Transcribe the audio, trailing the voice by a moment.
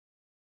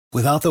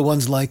Without the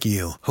ones like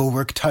you, who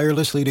work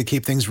tirelessly to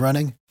keep things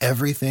running,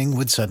 everything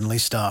would suddenly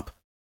stop.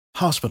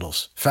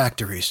 Hospitals,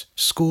 factories,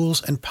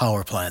 schools, and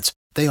power plants,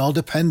 they all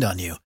depend on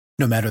you.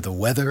 No matter the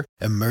weather,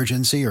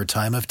 emergency, or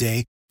time of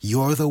day,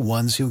 you're the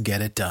ones who get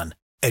it done.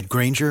 At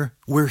Grainger,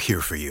 we're here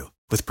for you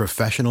with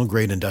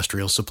professional-grade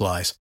industrial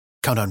supplies.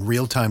 Count on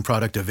real-time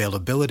product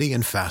availability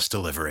and fast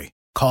delivery.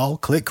 Call,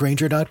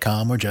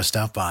 clickgrainger.com, or just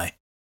stop by.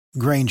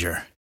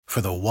 Grainger, for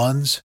the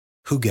ones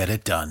who get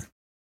it done.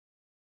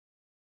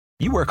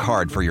 You work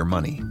hard for your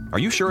money. Are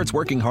you sure it's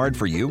working hard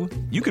for you?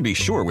 You could be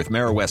sure with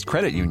Marawest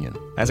Credit Union.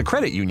 As a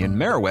credit union,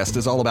 Marawest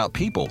is all about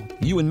people,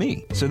 you and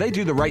me. So they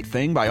do the right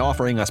thing by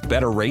offering us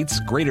better rates,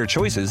 greater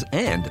choices,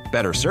 and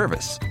better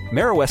service.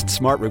 Marawest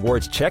Smart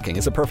Rewards Checking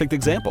is a perfect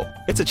example.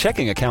 It's a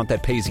checking account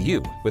that pays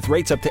you, with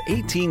rates up to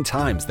 18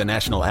 times the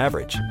national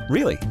average.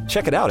 Really,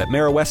 check it out at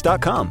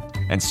Marawest.com.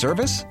 And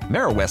service?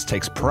 Marawest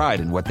takes pride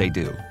in what they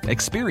do.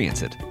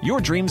 Experience it. Your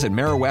dreams and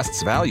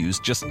Marawest's values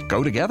just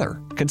go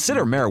together.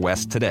 Consider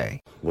Marawest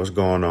today. What's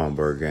going on,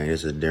 Bird Gang?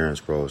 This is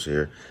Darren Sproles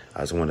here.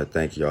 I just want to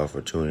thank y'all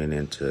for tuning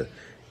in to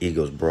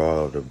Eagles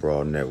Brawl of the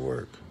Brawl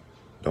Network.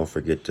 Don't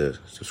forget to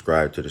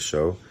subscribe to the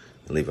show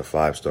and leave a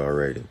 5-star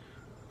rating.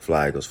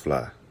 Fly, Eagles,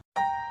 fly.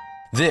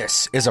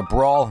 This is a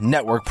Brawl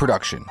Network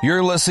production.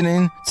 You're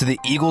listening to the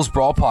Eagles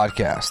Brawl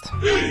Podcast.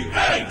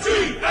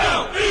 E-A-G-L-E-S,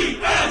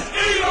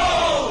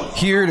 Eagles!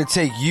 Here to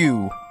take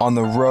you on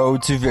the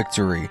road to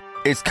victory.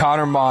 It's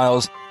Connor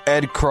Miles,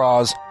 Ed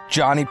Cross,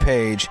 Johnny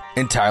Page,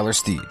 and Tyler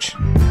Steege.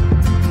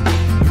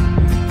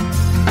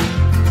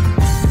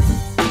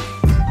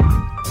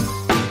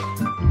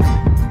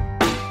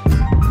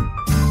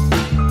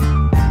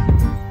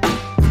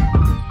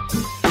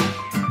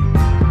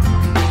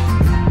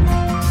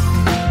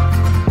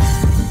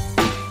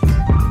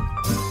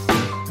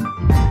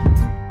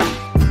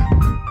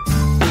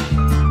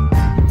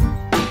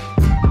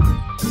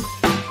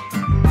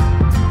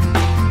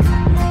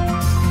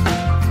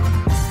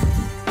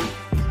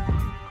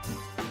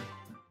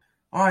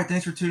 All right,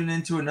 thanks for tuning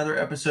in to another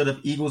episode of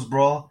Eagles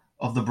Brawl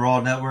of the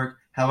Brawl Network.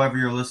 However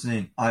you're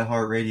listening,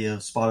 iHeartRadio,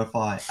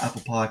 Spotify,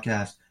 Apple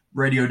Podcasts,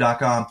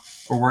 radio.com,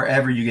 or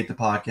wherever you get the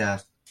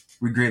podcast.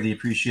 We greatly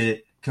appreciate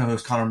it.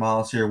 Co-host Connor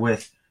Miles here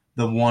with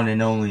the one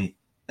and only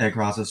Ed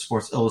Cross of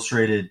Sports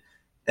Illustrated.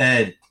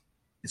 Ed,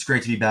 it's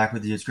great to be back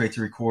with you. It's great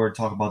to record,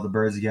 talk about the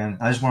Birds again.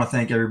 I just want to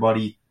thank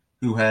everybody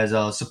who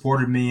has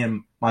supported me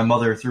and my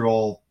mother through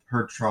all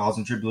her trials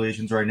and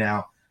tribulations right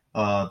now,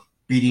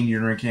 beating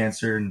uterine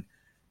cancer and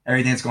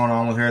everything that's going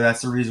on with her.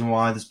 That's the reason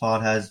why this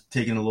pod has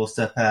taken a little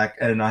step back.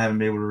 Ed and I haven't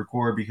been able to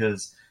record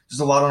because there's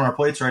a lot on our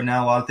plates right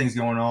now, a lot of things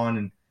going on.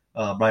 And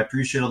but I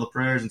appreciate all the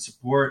prayers and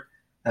support.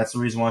 That's the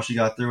reason why she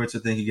got through it. So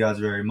thank you guys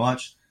very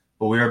much.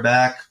 But we are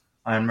back.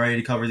 I am ready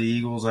to cover the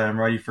Eagles. I am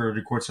ready to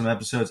record some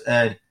episodes.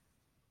 Ed,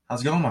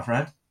 how's it going, my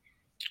friend?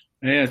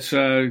 Yeah, it's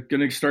going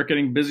to start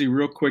getting busy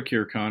real quick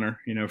here,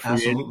 Connor. You know,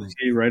 free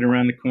agency right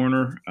around the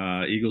corner.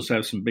 Eagles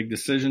have some big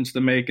decisions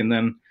to make, and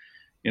then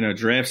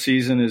draft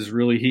season is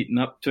really heating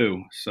up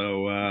too.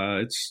 So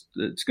it's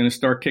going to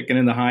start kicking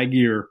into high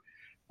gear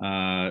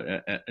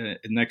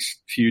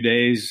next few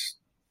days.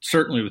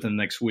 Certainly within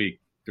the next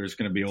week, there's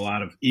going to be a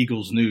lot of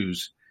Eagles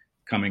news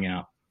coming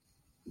out.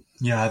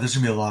 Yeah, there's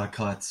going to be a lot of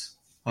cuts.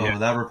 Yeah.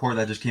 That report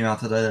that just came out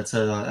today that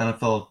said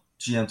NFL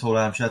GM told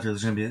Adam Schefter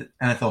there's going to be an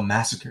NFL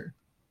massacre.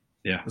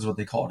 Yeah, is what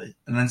they called it.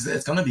 And then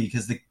it's going to be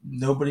because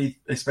nobody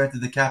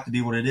expected the cap to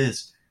be what it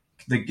is.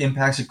 The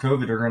impacts of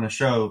COVID are going to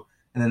show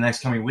in the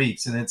next coming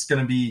weeks, and it's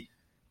going to be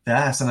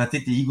fast. And I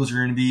think the Eagles are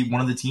going to be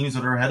one of the teams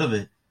that are ahead of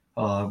it,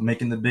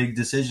 making the big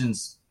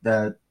decisions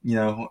that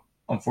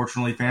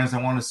unfortunately fans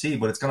don't want to see,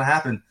 but it's going to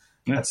happen.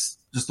 Yeah. That's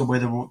just the way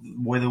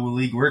the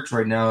league works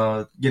right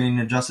now, getting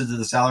adjusted to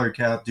the salary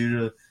cap due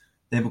to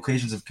the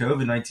implications of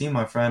COVID-19,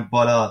 my friend.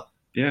 But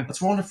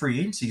let's roll into free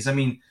agency because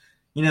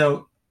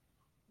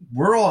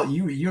we're all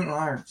you and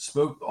I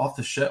spoke off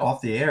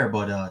the air,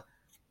 but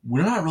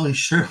we're not really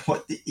sure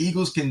what the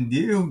Eagles can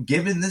do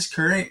given this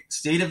current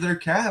state of their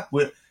cap.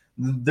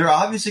 They're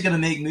obviously going to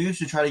make moves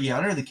to try to get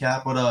under the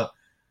cap, but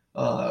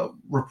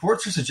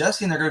reports are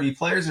suggesting they're going to be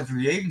players in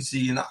free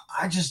agency, and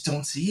I just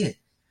don't see it.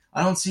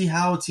 I don't see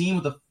how a team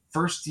with a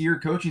first-year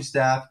coaching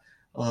staff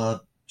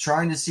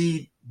trying to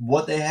see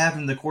what they have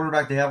in the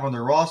quarterback they have on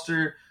their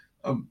roster,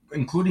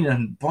 including a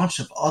bunch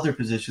of other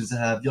positions that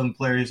have young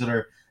players that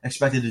are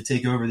expected to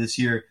take over this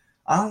year.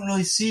 I don't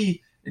really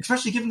see,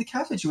 especially given the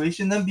cap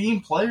situation, them being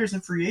players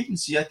in free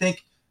agency. I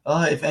think,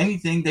 if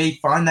anything, they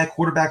find that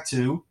quarterback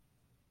to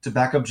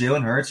back up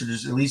Jalen Hurts, or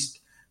just at least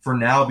for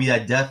now be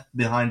that depth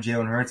behind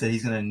Jalen Hurts that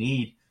he's going to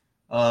need.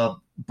 But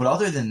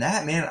other than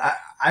that, man,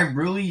 I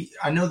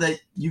know that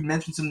you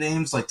mentioned some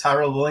names like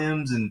Tyrell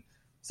Williams and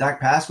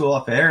Zach Pascal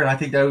off air, and I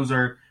think those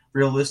are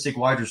realistic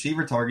wide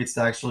receiver targets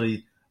to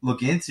actually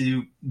look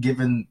into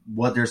given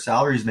what their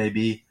salaries may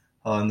be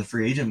in the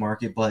free agent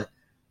market. But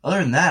other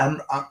than that,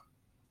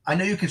 I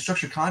know you can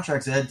structure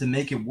contracts, Ed, to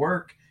make it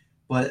work,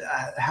 but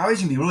how he's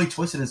going to be really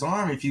twisting his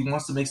arm if he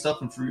wants to make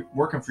stuff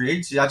work in free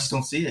agency. I just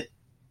don't see it.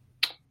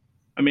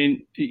 I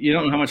mean, you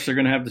don't know how much they're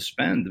going to have to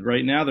spend.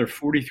 Right now, they're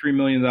 $43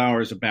 million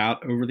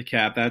about over the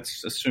cap.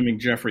 That's assuming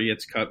Jeffrey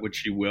gets cut, which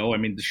he will. I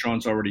mean,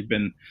 Deshaun's already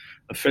been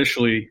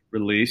officially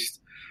released.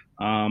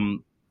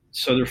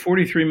 So they're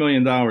 $43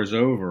 million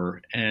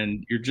over,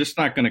 and you're just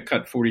not going to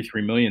cut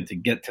 $43 million to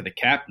get to the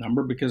cap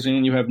number because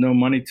then you have no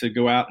money to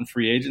go out in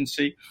free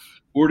agency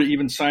or to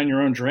even sign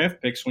your own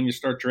draft picks when you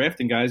start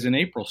drafting guys in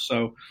April.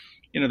 So,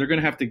 they're going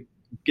to have to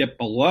get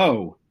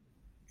below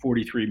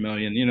 $43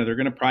 million. They're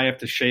going to probably have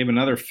to shave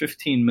another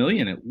 $15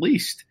 million at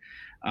least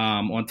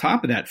on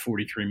top of that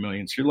 $43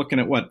 million. So you're looking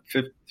at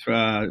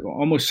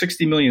almost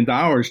 $60 million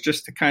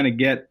just to kind of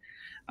get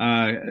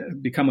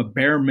become a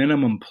bare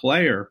minimum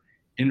player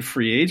in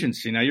free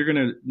agency. Now you're going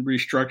to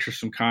restructure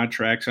some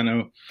contracts. I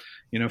know,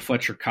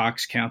 Fletcher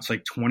Cox counts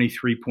like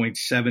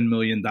 $23.7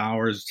 million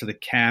to the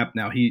cap.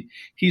 Now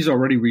he's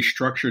already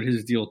restructured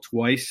his deal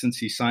twice since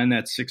he signed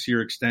that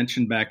 6-year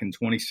extension back in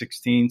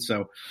 2016.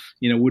 So,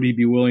 would he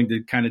be willing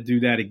to kind of do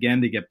that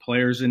again to get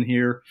players in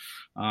here?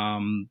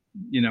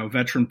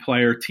 Veteran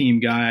player, team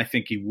guy, I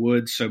think he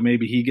would. So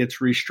maybe he gets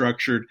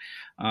restructured.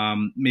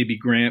 Maybe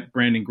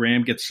Brandon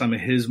Graham gets some of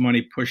his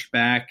money pushed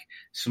back,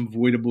 some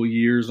voidable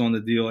years on the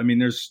deal. I mean,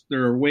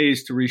 there are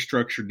ways to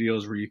restructure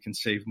deals where you can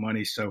save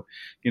money. So,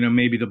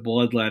 maybe the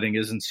bloodletting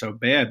isn't so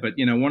bad. But,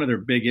 one of their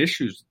big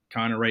issues,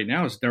 Connor, right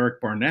now is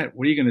Derek Barnett.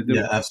 What are you going to do?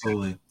 Yeah,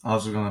 absolutely. I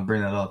was going to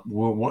bring that up.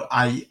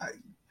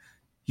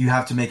 You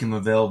have to make him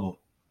available.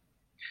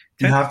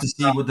 You have to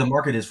see what the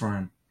market is for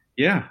him.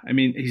 Yeah, I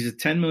mean, he's a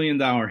 $10 million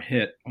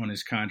hit on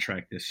his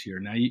contract this year.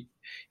 Now,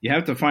 you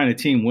have to find a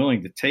team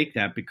willing to take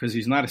that because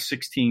he's not a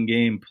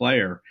 16-game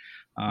player.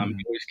 He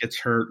always gets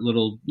hurt,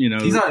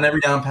 He's not an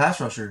every down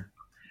pass rusher.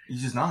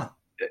 He's just not.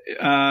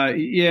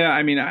 Yeah,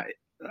 I mean,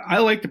 I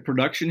like the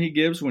production he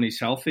gives when he's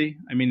healthy.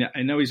 I mean,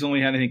 I know he's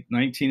only had, I think,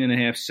 19 and a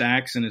half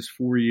sacks in his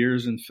 4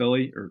 years in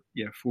Philly,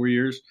 4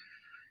 years.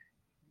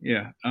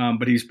 Yeah,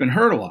 but he's been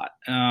hurt a lot.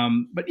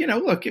 But,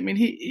 look, I mean,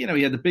 he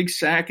had the big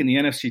sack in the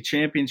NFC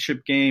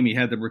Championship game. He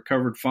had the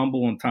recovered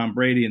fumble on Tom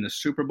Brady in the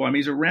Super Bowl. I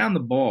mean, he's around the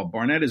ball.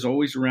 Barnett is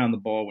always around the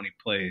ball when he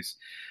plays.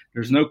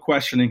 There's no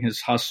questioning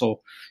his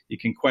hustle. You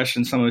can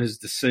question some of his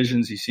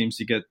decisions. He seems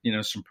to get,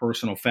 some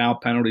personal foul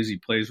penalties. He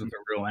plays with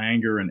a real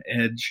anger and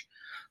edge.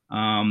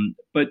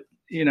 But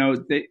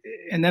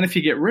and then if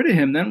you get rid of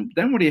him,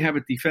 then what do you have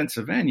at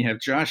defensive end? You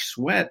have Josh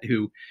Sweat,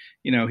 who,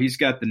 he's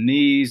got the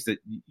knees that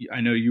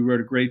I know you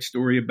wrote a great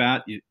story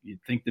about. You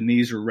think the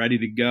knees are ready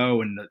to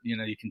go, and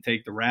you can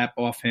take the wrap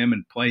off him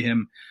and play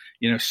him,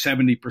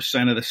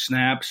 70% of the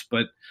snaps.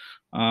 But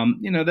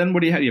then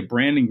what do you have? You have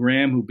Brandon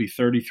Graham, who'll be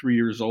 33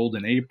 years old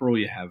in April.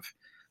 You have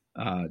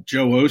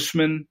Joe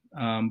Osman,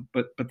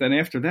 but then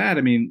after that,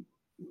 I mean,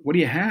 what do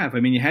you have? I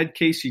mean, you had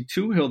Casey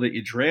Toohill that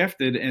you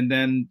drafted, and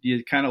then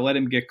you kind of let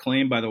him get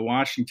claimed by the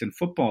Washington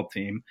football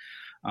team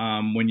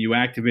when you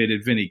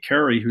activated Vinny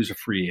Curry, who's a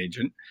free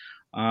agent.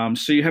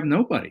 So you have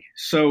nobody.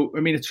 So,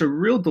 I mean, it's a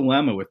real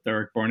dilemma with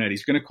Derek Barnett.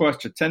 He's going to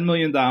cost you $10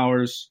 million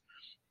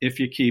if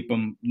you keep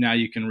him. Now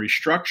you can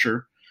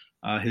restructure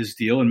his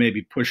deal and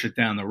maybe push it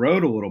down the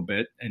road a little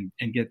bit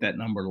and get that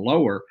number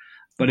lower.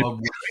 But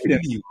would he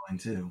be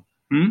willing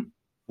to?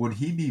 Would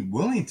he be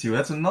willing to?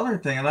 That's another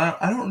thing. And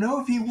I don't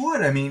know if he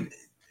would. I mean,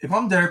 if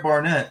I'm Derek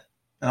Barnett,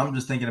 and I'm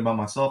just thinking about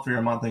myself here,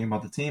 I'm not thinking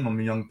about the team. I'm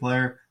a young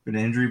player,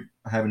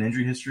 I have an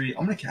injury history.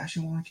 I'm going to cash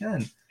in when I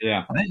can.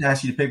 Yeah. I didn't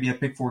ask you to pick me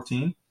at pick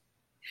 14.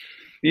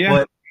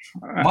 Yeah.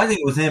 But my thing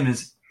with him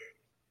is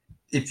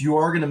if you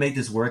are going to make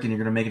this work and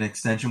you're going to make an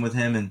extension with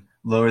him and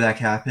lower that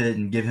cap hit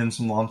and give him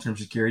some long-term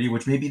security,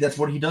 which maybe that's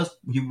what he does.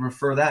 He would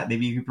prefer that.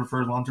 Maybe he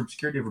prefers long-term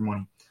security over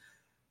money.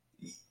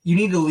 You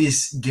need to at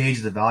least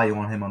gauge the value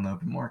on him on the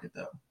open market,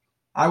 though.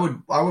 I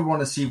would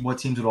want to see what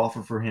teams would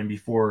offer for him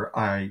before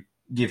I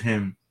give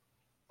him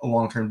a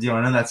long-term deal.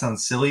 I know that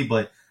sounds silly,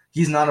 but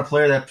he's not a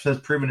player that has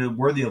proven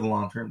worthy of a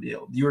long-term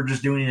deal. You were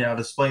just doing it out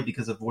of spite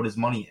because of what his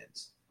money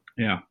is.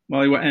 Yeah.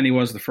 Well, he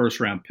was the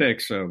first-round pick,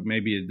 so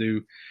maybe you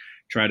do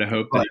try to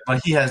hope that.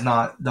 But he has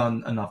not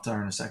done enough to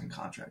earn a second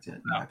contract yet,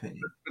 in my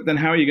opinion. But then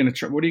how are you going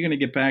to what are you going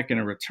to get back in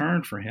a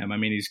return for him? I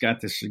mean, he's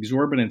got this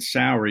exorbitant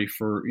salary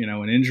for,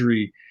 an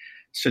injury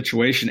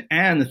situation.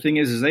 And the thing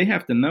is they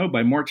have to know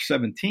by March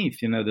 17th,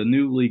 the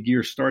new league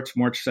year starts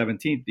March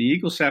 17th. The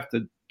Eagles have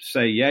to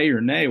say yay or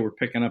nay, we're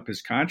picking up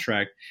his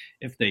contract.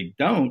 If they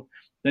don't,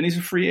 then he's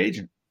a free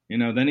agent.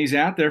 Then he's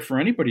out there for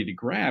anybody to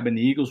grab, and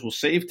the Eagles will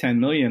save $10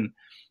 million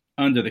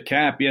under the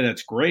cap. Yeah,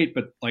 that's great.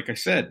 But like I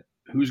said,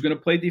 who's going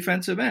to play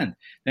defensive end?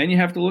 Then you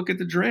have to look at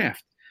the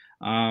draft.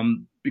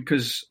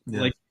 Because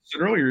like I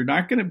said earlier, you're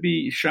not going to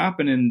be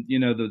shopping in,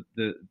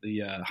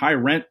 the high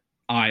rent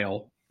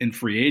aisle in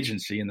free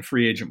agency, in the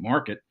free agent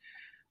market,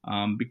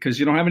 because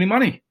you don't have any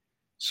money.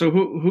 So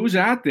who's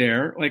out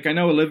there? Like, I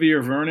know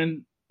Olivier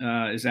Vernon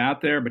is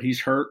out there, but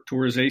he's hurt,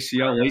 tore his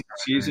ACL late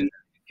season.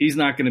 He's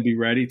not going to be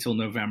ready till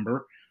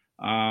November.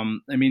 I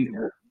mean,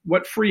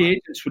 what free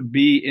agents would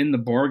be in the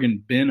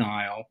bargain bin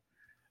aisle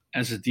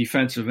as a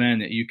defensive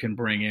end that you can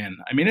bring in?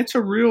 I mean, it's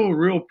a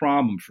real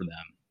problem for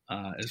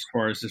them as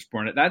far as this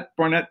Barnett. That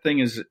Barnett thing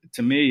is,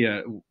 to me,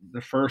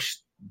 the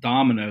first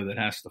domino that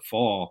has to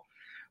fall,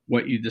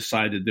 what you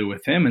decide to do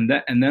with him.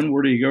 And then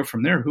where do you go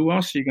from there? Who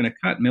else are you going to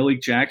cut?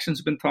 Malik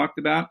Jackson's been talked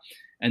about.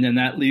 And then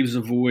that leaves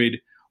a void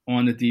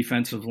on the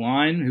defensive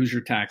line. Who's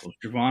your tackles?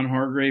 Javon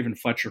Hargrave and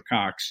Fletcher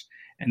Cox.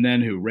 And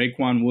then who?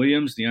 Raekwon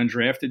Williams, the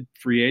undrafted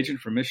free agent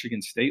from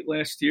Michigan State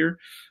last year.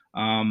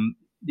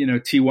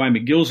 T.Y.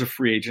 McGill's a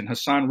free agent.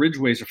 Hassan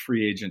Ridgeway's a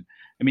free agent.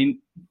 I mean,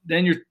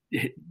 then you're,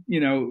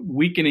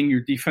 weakening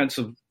your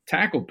defensive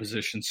tackle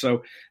position.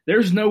 So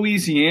there's no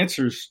easy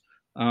answers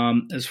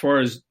as far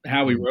as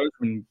Howie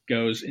Roseman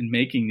goes in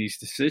making these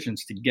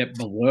decisions to get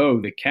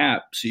below the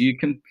cap. So you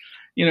can,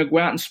 go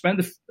out and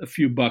spend a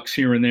few bucks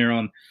here and there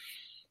on,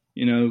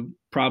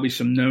 probably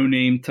some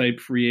no-name type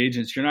free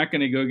agents. You're not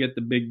going to go get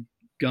the big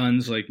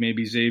guns like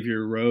maybe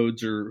Xavier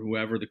Rhodes or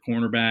whoever, the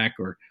cornerback,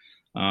 or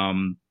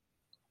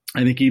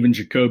I think even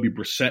Jacoby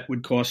Brissett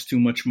would cost too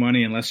much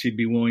money unless he'd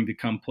be willing to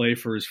come play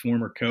for his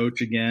former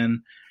coach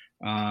again.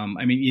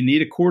 You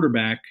need a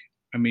quarterback.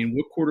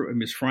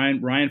 Is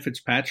Ryan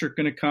Fitzpatrick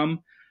going to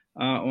come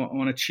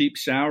on a cheap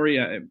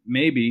salary?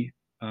 Maybe,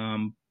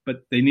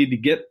 but they need to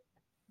get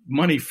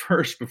money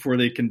first before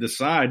they can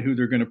decide who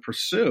they're going to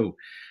pursue.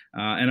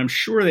 And I'm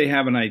sure they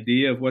have an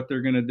idea of what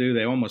they're going to do.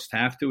 They almost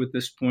have to at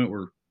this point.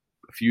 We're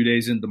a few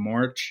days into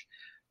March.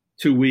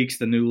 2 weeks,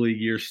 the new league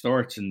year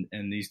starts, and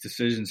these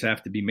decisions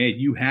have to be made.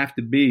 You have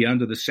to be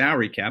under the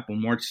salary cap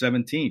on March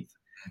 17th.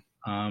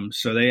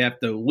 So they have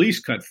to at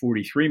least cut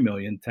 $43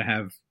 million to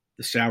have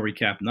the salary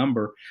cap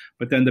number.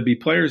 But then to be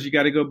players, you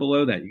got to go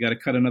below that. You got to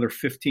cut another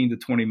 $15 to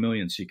 $20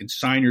 million so you can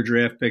sign your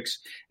draft picks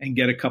and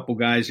get a couple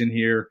guys in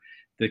here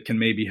that can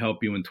maybe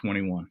help you in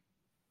 21.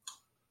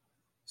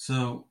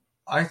 So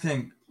I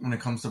think when it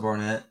comes to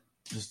Barnett,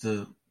 just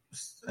to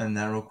end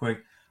that real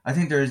quick, I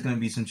think there is going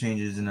to be some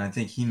changes, and I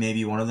think he may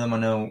be one of them. I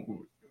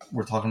know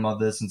we're talking about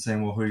this and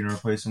saying, well, who are you going to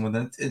replace him with?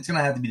 It's going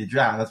to have to be the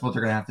draft. That's what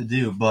they're going to have to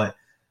do. But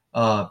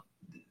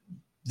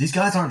these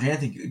guys aren't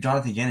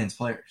Jonathan Gannon's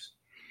players.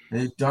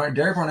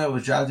 Derek Barnett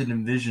was drafted and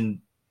envisioned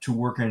to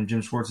work in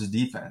Jim Schwartz's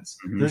defense.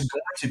 Mm-hmm. There's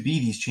going to be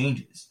these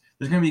changes.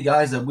 There's going to be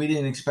guys that we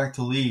didn't expect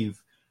to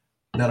leave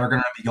that are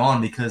going to be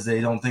gone because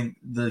they don't think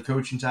the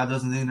coaching staff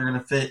doesn't think they're going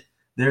to fit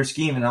their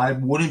scheme. And I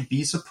wouldn't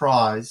be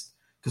surprised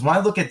because when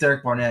I look at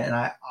Derek Barnett and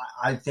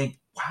I think,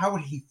 how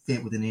would he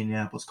fit with an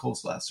Indianapolis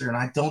Colts last year? And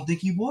I don't think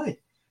he would.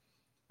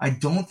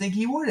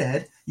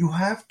 Ed. You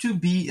have to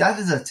be – that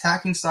is an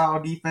attacking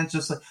style defense.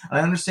 Just like I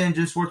understand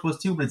Jim Schwartz was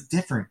too, but it's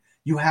different.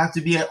 You have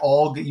to be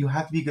you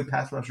have to be a good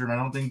pass rusher, and I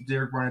don't think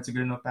Derek Barnett's a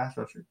good enough pass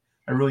rusher.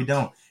 I really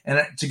don't.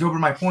 And to go to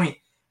my point,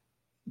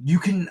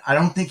 I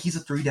don't think he's a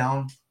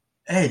 3-down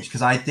edge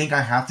because I think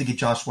I have to get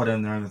Josh Sweat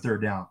in there on the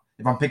 3rd down.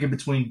 If I'm picking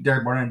between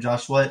Derek Barnett and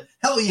Josh Sweat,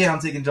 hell yeah, I'm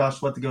taking Josh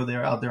Sweat to go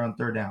out there on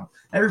 3rd down.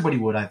 Everybody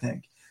would, I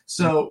think.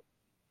 So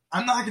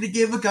I'm not going to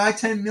give a guy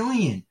 $10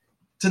 million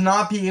to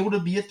not be able to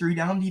be a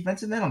 3-down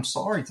defensive end. I'm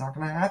sorry, it's not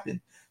going to happen.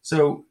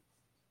 So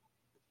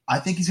I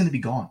think he's going to be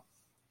gone.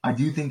 I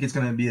do think it's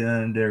going to be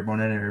an Derek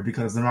Barnett era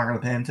because they're not going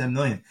to pay him $10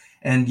 million.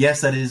 And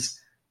yes, that is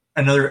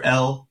another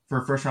L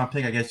for a first-round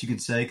pick, I guess you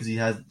could say, because he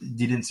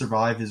didn't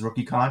survive his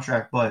rookie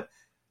contract. But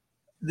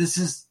this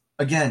is,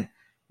 again,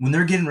 when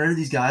they're getting rid of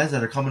these guys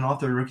that are coming off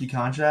their rookie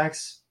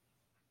contracts,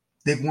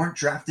 they weren't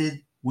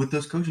drafted with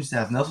those coaching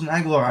staff. Nelson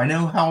Aguilar, I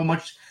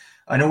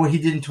know what he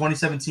did in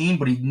 2017,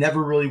 but he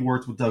never really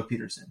worked with Doug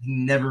Peterson. He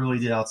never really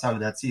did outside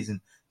of that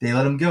season. They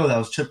let him go. That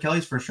was Chip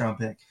Kelly's first-round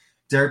pick.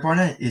 Derek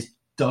Barnett is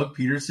Doug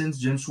Peterson's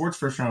Jim Schwartz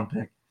first-round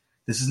pick.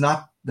 They're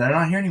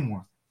not here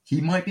anymore.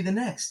 He might be the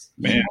next.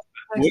 Man,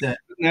 wouldn't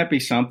that be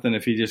something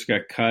if he just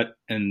got cut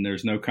and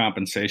there's no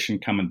compensation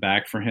coming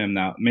back for him?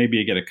 Now, maybe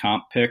you get a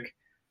comp pick.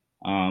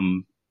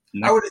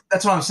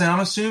 That's what I'm saying. I'm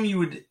assuming you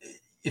would,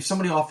 if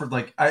somebody offered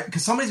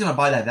because somebody's going to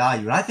buy that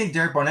value, and I think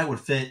Derek Barnett would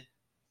fit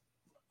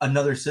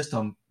another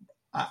system.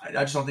 I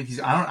just don't think he's.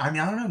 I don't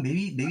know.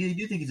 Maybe they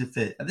do think he's a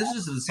fit. This is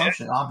just an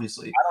assumption,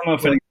 obviously. I don't know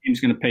if any team's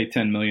going to pay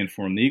 $10 million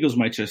for him. The Eagles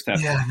might just have.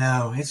 Yeah,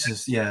 no, it's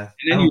just And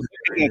then you look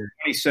at that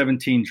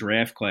 2017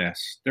 draft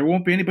class. There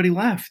won't be anybody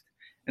left,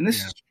 and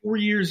this is 4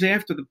 years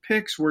after the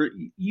picks, where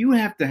you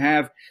have to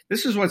have.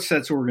 This is what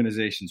sets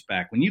organizations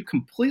back when you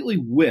completely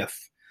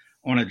whiff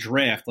on a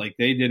draft like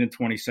they did in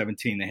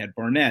 2017. They had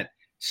Barnett,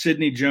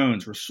 Sidney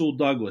Jones, Rasul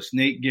Douglas,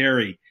 Nate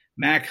Gary,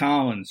 Mac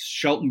Hollins,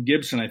 Shelton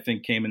Gibson, I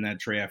think, came in that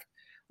draft.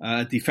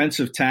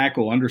 Defensive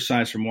tackle,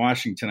 undersized from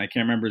Washington. I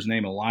can't remember his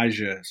name.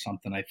 Elijah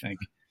something, I think.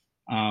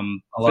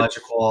 Elijah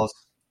Qualls.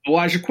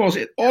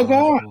 All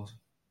gone.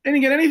 They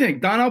didn't get anything.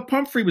 Donnell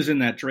Pumphrey was in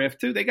that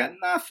draft too. They got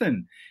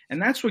nothing.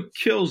 And that's what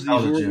kills these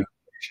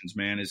organizations,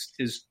 man,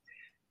 is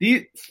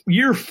the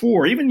year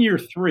 4, even year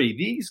 3,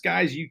 these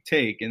guys you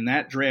take in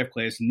that draft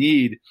class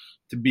need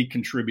to be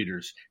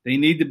contributors. They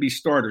need to be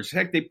starters.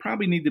 Heck, they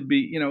probably need to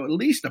be, at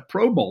least a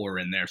Pro Bowler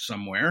in there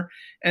somewhere.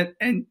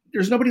 And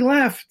there's nobody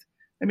left.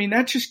 I mean,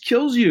 that just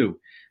kills you.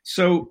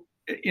 So,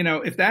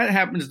 if that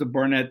happens to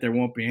Barnett, there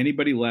won't be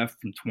anybody left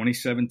from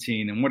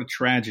 2017. And what a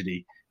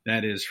tragedy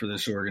that is for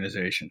this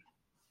organization.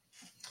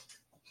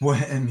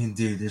 Well, I mean,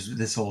 dude,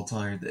 this whole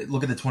time.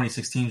 Look at the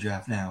 2016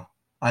 draft now.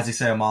 Isaac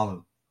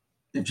Seumalo,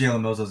 if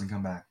Jalen Mills doesn't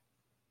come back.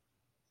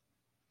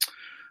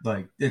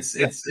 Like it's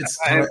a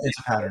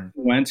pattern.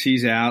 Wentz,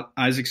 he's out.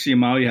 Isaac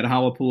Seumalo, you had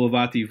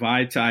Halapoulivaati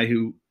Vaitai,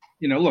 who,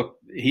 look,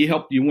 he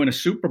helped you win a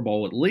Super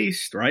Bowl at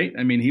least, right?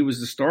 I mean, he was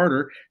the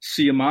starter.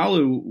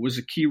 Seumalo was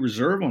a key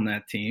reserve on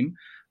that team.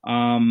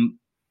 Seumalo's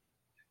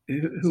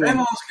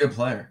a good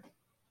player.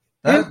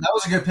 That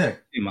was a good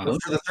pick.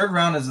 For the third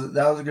round,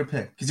 that was a good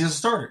pick because he was a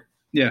starter.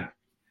 Yeah.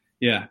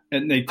 Yeah,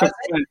 and they took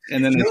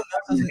and then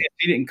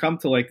he didn't come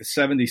to like the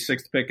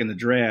 76th pick in the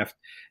draft.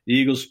 The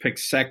Eagles picked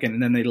second,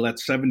 and then they let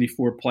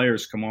 74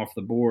 players come off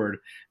the board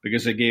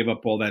because they gave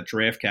up all that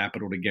draft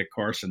capital to get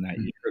Carson that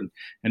year,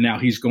 and now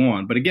he's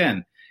gone. But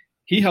again,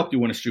 he helped you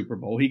win a Super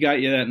Bowl. He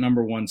got you that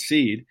number 1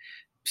 seed.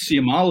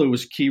 Seumalo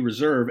was key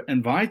reserve,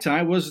 and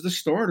Vaitai was the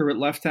starter at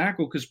left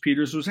tackle because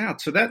Peters was out.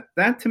 So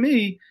that to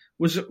me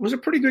was a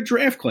pretty good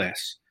draft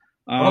class.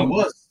 It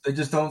was. They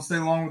just don't stay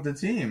long with the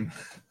team.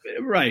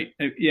 Right.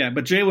 Yeah.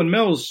 But Jalen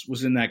Mills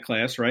was in that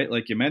class, right?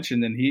 Like you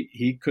mentioned, and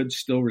he could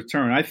still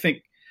return. I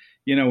think,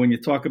 when you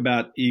talk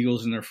about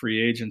Eagles in their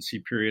free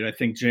agency period, I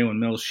think Jalen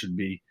Mills should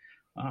be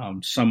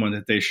someone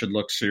that they should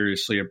look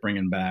seriously at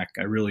bringing back.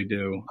 I really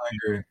do. I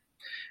agree.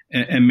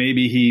 And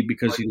maybe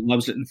because he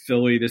loves it in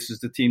Philly, this is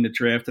the team that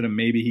drafted him.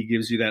 Maybe he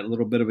gives you that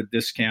little bit of a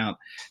discount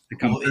to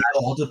come back. It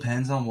all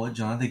depends on what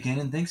Jonathan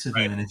Gannon thinks of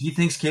him. And if he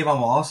thinks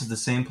Kayvon Wallace is the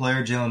same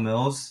player, Jalen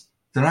Mills,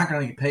 they're not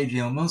going to pay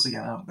Jalen Mills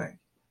again, I don't think.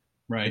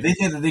 Right. If they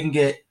think that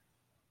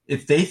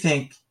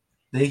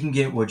they can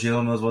get what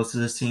Jalen Mills was to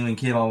this team and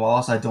Kayvon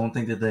Wallace, I don't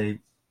think that they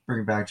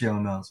bring back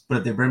Jalen Mills. But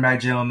if they bring back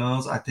Jalen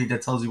Mills, I think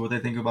that tells you what they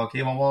think about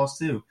Kayvon Wallace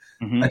too.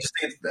 Mm-hmm. I just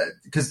think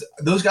because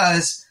those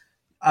guys,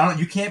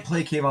 you can't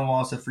play Kayvon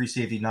Wallace at free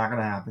safety. Not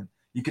going to happen.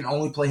 You can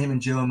only play him in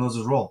Jalen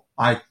Mills' role.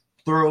 I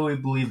thoroughly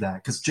believe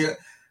that because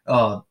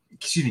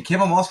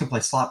Kayvon Wallace can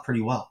play slot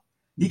pretty well.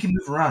 He can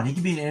move around. He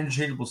can be an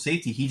interchangeable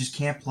safety. He just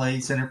can't play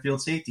center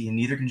field safety, and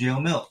neither can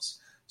Jalen Mills.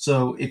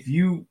 So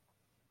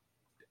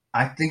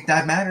I think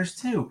that matters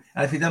too.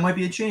 And I think that might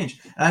be a change.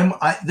 And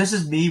this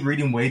is me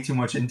reading way too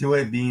much into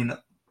it, being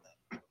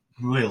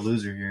really a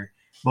loser here.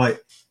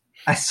 But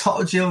I saw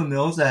Jalen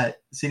Mills at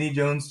Sidney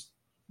Jones'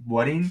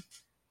 wedding,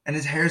 and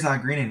his hair's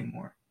not green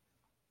anymore.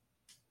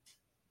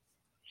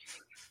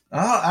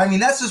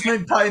 That's just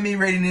probably me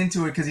reading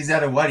into it because he's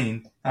at a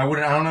wedding. I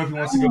don't know if he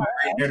wants to go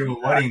green hair to a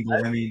wedding,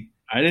 but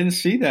I didn't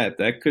see that.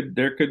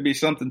 There could be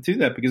something to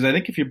that because I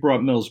think if you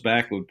brought Mills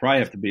back, it would probably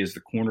have to be as the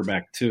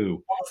cornerback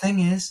too. Well, the thing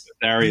is,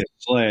 Darius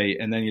Slay,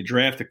 and then you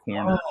draft a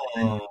corner,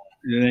 and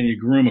then you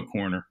groom a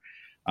corner.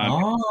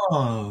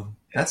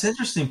 That's an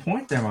interesting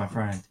point there, my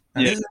friend.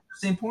 That is an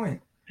interesting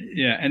point.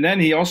 Yeah, and then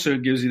he also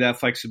gives you that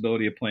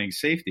flexibility of playing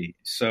safety.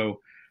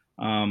 So,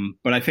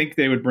 but I think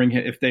they would bring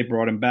him if they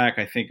brought him back.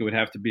 I think it would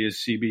have to be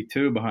as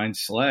CB2 behind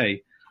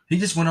Slay. He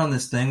just went on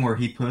this thing where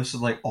he posted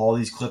like all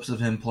these clips of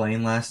him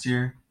playing last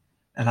year.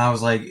 And I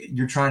was like,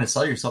 you're trying to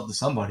sell yourself to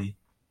somebody.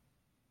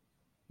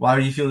 Why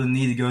do you feel the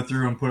need to go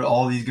through and put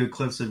all these good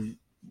clips of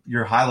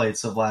your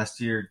highlights of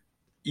last year,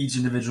 each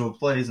individual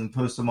plays, and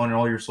post them on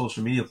all your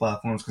social media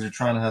platforms because you're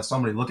trying to have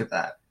somebody look at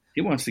that?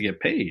 He wants to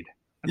get paid.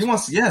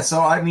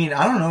 So, I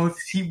don't know if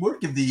he would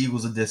give the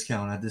Eagles a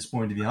discount at this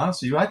point, to be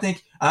honest with you. I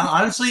think,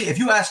 honestly, if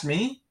you ask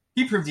me,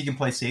 he proved he can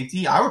play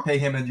safety. I would pay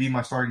him to be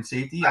my starting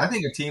safety. I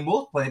think a team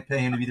will pay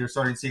him to be their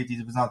starting safety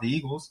if it's not the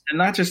Eagles. And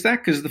not just that,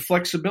 because the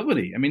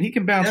flexibility. I mean, he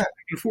can bounce back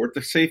and forth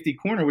to safety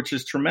corner, which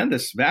is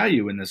tremendous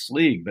value in this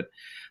league. But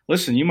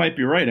listen, you might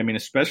be right. I mean,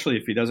 especially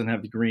if he doesn't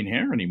have the green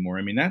hair anymore.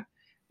 I mean,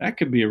 that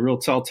could be a real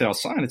telltale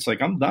sign. It's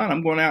like, I'm done.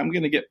 I'm going out. I'm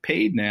going to get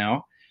paid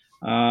now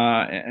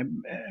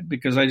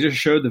because I just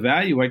showed the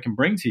value I can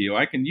bring to you.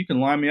 You can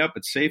line me up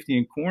at safety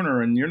and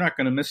corner, and you're not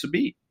going to miss a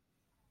beat.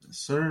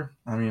 Sir,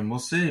 we'll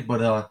see.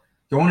 But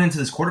going into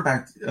this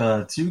quarterback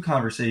 2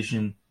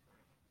 conversation,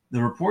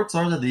 the reports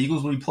are that the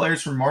Eagles will be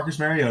players from Marcus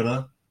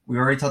Mariota. We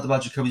already talked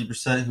about Jacoby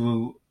Brissett,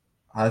 who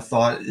I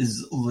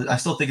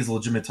still think is a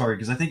legitimate target.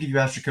 Because I think if you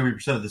ask Jacoby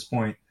Brissett at this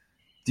point,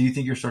 do you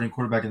think you're starting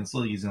quarterback in this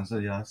league? He's going to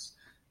say yes.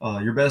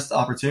 Your best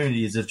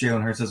opportunity is if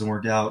Jalen Hurts doesn't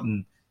work out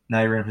and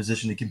now you're in a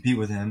position to compete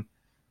with him.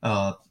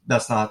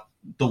 That's not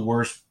the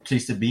worst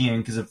case to be in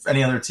because if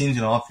any other team's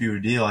going to offer you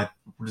a deal, I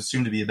would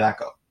assume to be a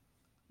backup.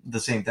 The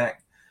same thing.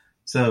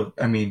 So,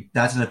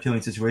 that's an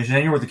appealing situation.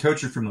 And you're with the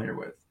coach you're familiar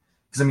with.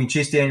 Because,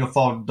 Chase Daniel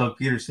followed Doug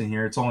Peterson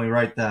here. It's only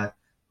right that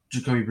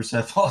Jacoby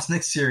Brissett follows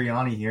Nick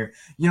Sirianni here.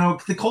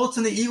 The Colts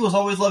and the Eagles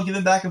always love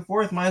giving back and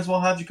forth. Might as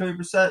well have Jacoby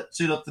Brissett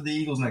suit up for the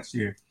Eagles next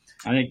year.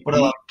 I think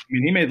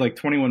he made like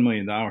 $21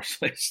 million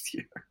last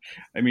year.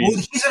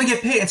 He's going to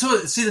get paid. And so,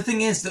 see, the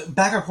thing is, the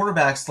backup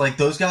quarterbacks, like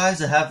those guys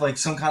that have like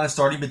some kind of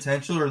starting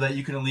potential or that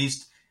you can at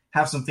least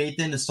have some faith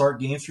in to start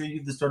games for you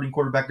if the starting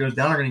quarterback goes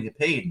down are going to get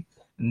paid.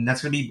 And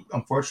that's going to be,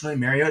 unfortunately,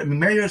 Mariota.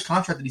 Mariota's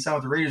contract that he signed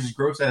with the Raiders is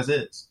gross as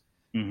is.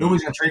 Mm-hmm.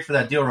 Nobody's going to trade for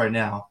that deal right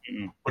now.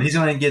 Mm-hmm. But he's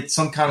going to get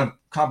some kind of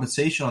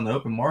compensation on the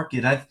open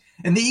market.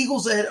 And the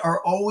Eagles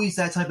are always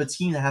that type of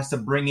team that has to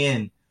bring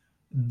in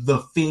the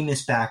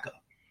famous backup.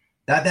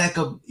 That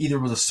backup either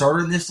was a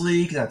starter in this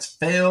league that's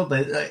failed.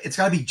 It's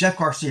got to be Jeff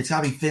Garcia. It's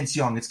got to be Vince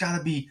Young. It's got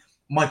to be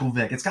Michael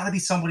Vick. It's got to be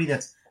somebody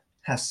that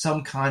has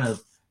some kind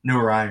of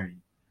notoriety.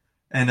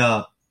 And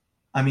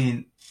I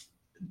mean,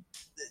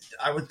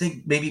 I would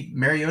think maybe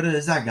Mariota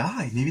is that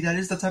guy. Maybe that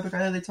is the type of guy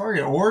that they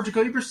target. Or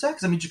Jacoby Brissett.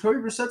 'Cause, I mean, Jacoby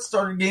Brissett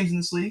started games in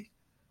this league.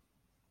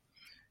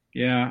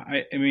 Yeah,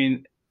 I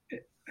mean,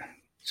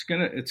 it's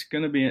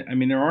gonna be. I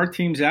mean, there are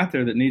teams out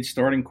there that need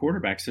starting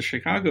quarterbacks. The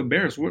Chicago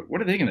Bears,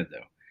 what are they gonna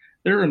do?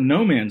 They're in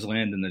no man's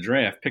land in the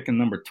draft, picking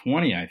number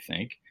 20, I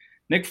think.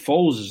 Nick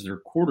Foles is their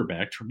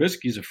quarterback.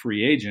 Trubisky's a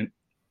free agent.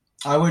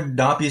 I would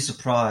not be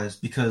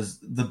surprised because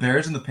the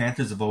Bears and the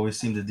Panthers have always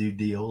seemed to do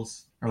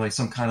deals or like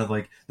some kind of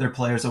like their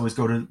players always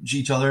go to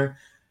each other.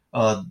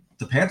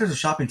 The Panthers are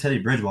shopping Teddy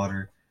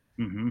Bridgewater.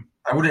 Mm-hmm.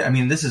 I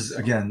mean, this is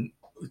again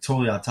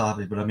totally off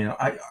topic, but I mean,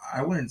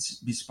 I wouldn't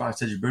be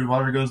surprised if Teddy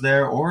Bridgewater goes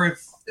there, or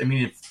if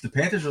the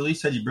Panthers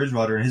release Teddy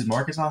Bridgewater and his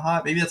market's not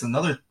hot, maybe that's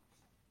another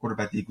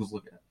quarterback the Eagles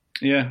look at.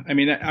 Yeah, I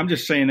mean, I'm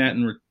just saying that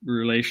in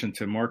relation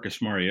to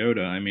Marcus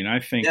Mariota. I mean, I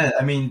think. Yeah,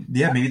 I mean,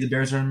 maybe the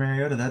Bears are in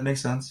Mariota. That makes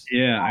sense.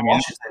 Yeah, I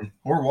mean,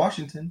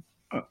 Washington.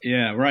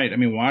 Yeah, right. I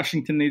mean,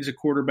 Washington needs a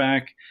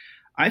quarterback.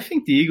 I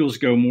think the Eagles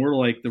go more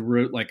like the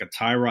route, like a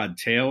Tyrod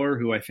Taylor,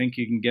 who I think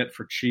you can get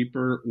for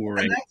cheaper, or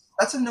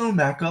that's a known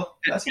backup.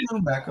 That's a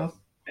known backup.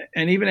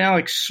 And even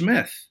Alex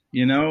Smith.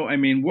 You know, I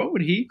mean, what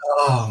would he?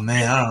 Oh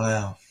man, I don't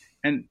know.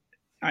 And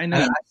I know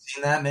I've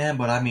seen that, man,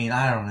 but I mean,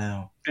 I don't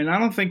know. And I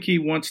don't think he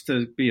wants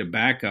to be a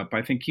backup.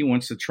 I think he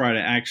wants to try to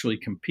actually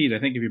compete. I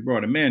think if you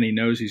brought him in, he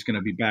knows he's going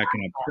to be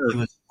backing up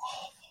Kirk.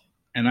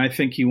 And I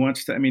think he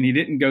wants to. I mean, he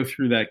didn't go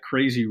through that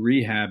crazy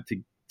rehab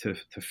to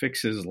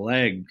fix his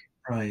leg.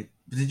 Right.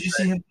 But did you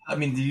see him? I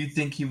mean, do you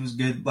think he was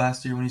good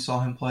last year when you saw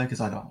him play? Because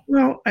I don't.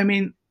 Well, I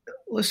mean,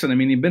 listen. I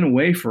mean, he'd been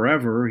away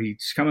forever.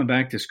 He's coming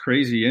back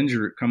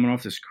coming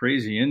off this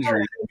crazy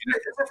injury.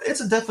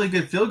 It's a definitely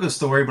good feel-good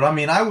story, but I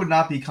mean, I would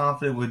not be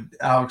confident with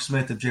Alex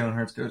Smith if Jalen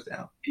Hurts goes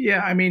down. Yeah,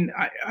 I mean,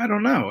 I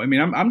don't know. I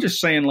mean, I'm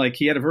just saying, like,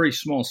 he had a very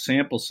small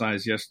sample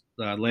size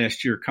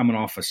last year, coming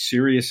off a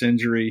serious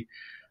injury,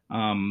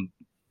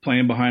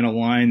 playing behind a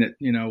line that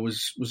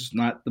was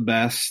not the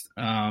best.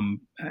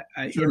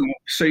 Sure.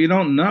 So you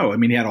don't know. I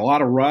mean, he had a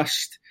lot of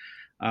rust.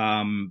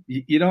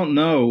 You don't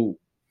know.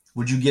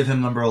 Would you give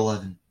him number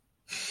 11?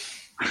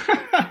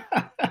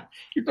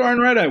 You're darn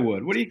right I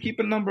would. What are you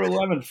keeping number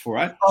 11 for?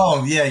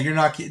 You're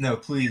not kidding. No,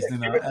 please do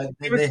not.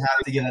 They have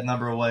to get that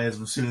number away as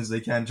soon as they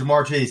can.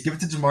 Jamar Chase. Give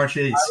it to Jamar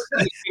Chase.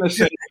 I was going to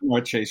say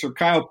Jamar Chase. Or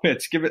Kyle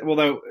Pitts. Give it.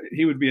 Although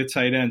he would be a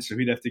tight end, so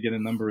he'd have to get a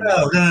number.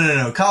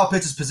 No. Kyle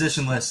Pitts is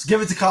positionless.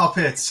 Give it to Kyle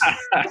Pitts.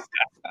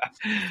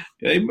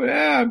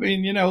 Yeah, I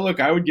mean,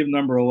 look, I would give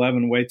number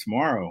 11 away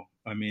tomorrow.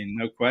 I mean,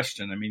 no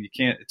question. I mean, you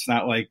can't. It's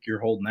not like you're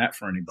holding that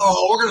for anybody.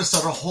 Oh, we're gonna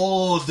start a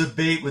whole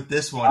debate with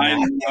this one. I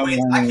can't wait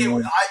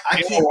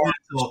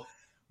until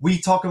we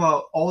talk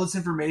about all this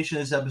information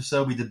in this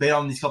episode. We debate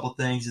on these couple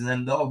things, and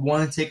then the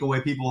one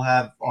takeaway people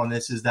have on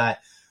this is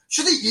that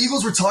should the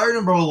Eagles retire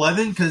number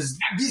 11? Because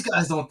these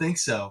guys don't think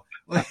so.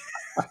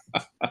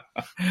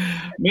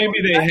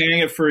 Maybe they hang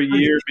it for a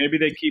year. Maybe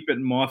they keep it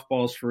in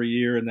mothballs for a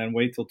year and then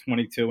wait till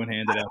 22 and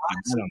hand it out.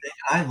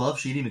 I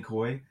love Shady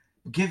McCoy.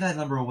 Give that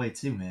number away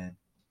too, man.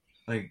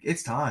 Like,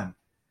 it's time.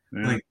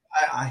 Yeah. Like,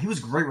 he was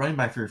a great running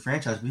back for your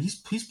franchise, but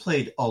he's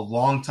played a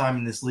long time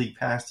in this league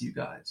past you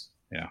guys.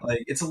 Yeah,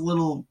 like it's a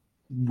little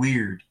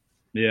weird.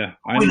 Yeah,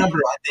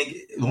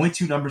 the only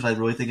two numbers I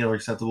really think are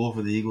acceptable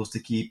for the Eagles to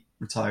keep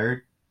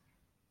retired,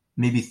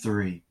 maybe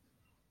three.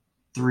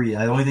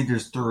 I only think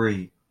there's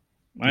three.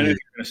 I know what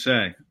you're gonna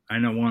say. I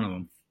know one of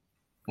them.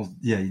 Well,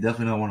 yeah, you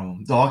definitely know one of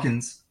them.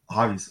 Dawkins,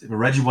 obviously, but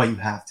Reggie White, you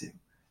have to.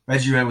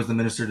 Reggie White was the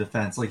minister of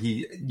defense. Like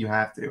you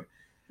have to.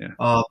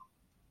 Yeah.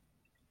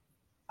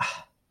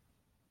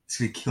 It's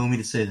gonna kill me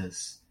to say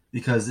this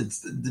because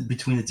it's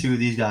between the two of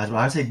these guys. But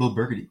I'd say Bill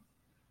Burgundy.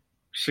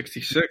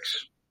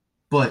 66.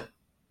 But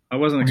I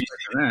wasn't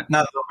expecting that.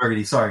 Not Bill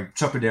Burgundy. Sorry,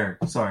 Chuck Derrick.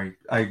 Sorry,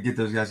 I get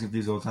those guys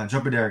confused all the time.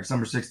 Chuck Derrick's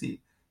number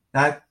 60.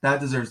 That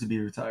deserves to be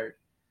retired.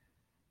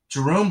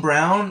 Jerome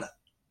Brown.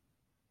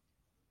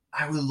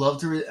 I would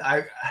love to.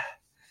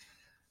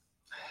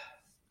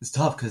 It's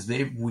tough because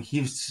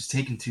he was just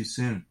taken too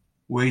soon,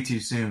 way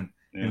too soon,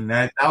 and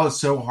that was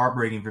so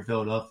heartbreaking for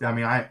Philadelphia. I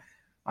mean, I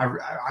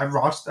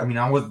watched. I mean,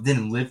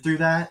 didn't live through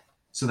that,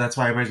 so that's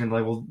why everybody's gonna be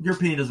like, "Well, your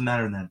opinion doesn't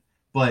matter then."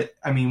 But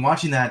I mean,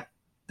 watching that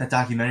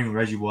documentary with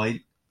Reggie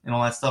White and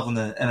all that stuff when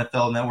the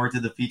NFL Network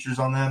did the features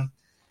on them,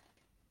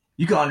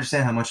 you can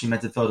understand how much he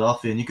meant to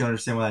Philadelphia, and you can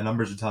understand why that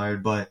number's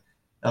retired. But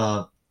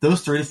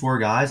those 3 to 4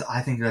 guys,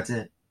 I think that's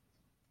it.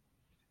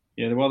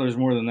 Yeah, well, there's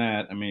more than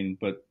that. I mean,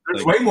 but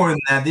there's way more than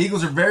that. The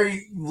Eagles are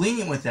very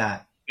lenient with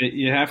that.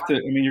 You have to. I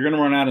mean, you're going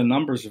to run out of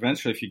numbers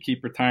eventually if you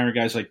keep retiring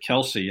guys like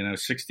Kelsey.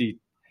 60.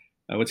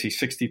 What's he?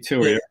 62.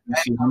 Yeah,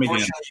 unfortunately,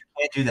 you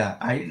can't do that.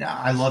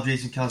 I love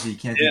Jason Kelsey. You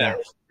can't do that.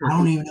 I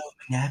don't even know if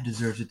McNabb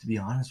deserves it. To be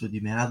honest with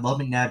you, man, I love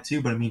McNabb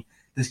too. But I mean,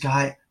 this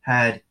guy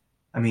had.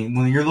 I mean,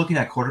 when you're looking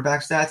at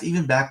quarterback stats,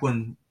 even back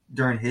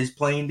during his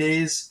playing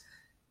days,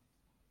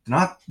 they're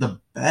not the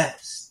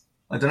best.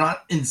 Like they're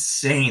not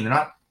insane. They're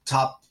not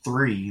top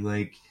 3.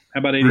 Like how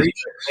about 86?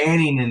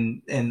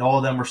 Manning and all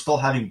of them were still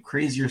having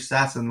crazier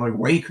stats and like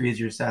way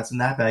crazier stats in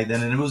that back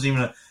then, and it wasn't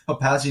even a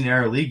passing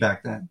era league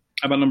back then.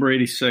 How about number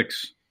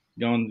 86?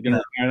 Going to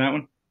retire that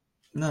one?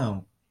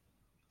 No.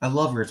 I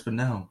love Ertz, but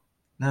no.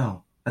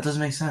 That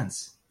doesn't make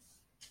sense.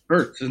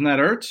 Ertz, isn't that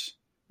Ertz?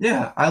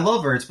 Yeah, I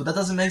love Ertz, but that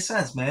doesn't make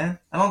sense, man.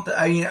 You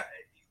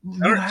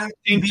have to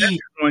be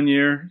 1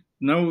 year.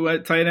 No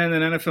tight end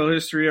in NFL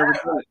history ever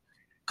did it.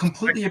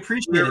 Completely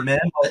appreciate it, man.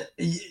 But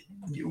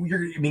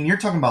you're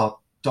talking about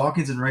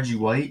Dawkins and Reggie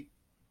White,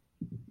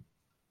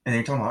 and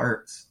you're talking about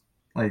Ertz.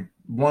 Like,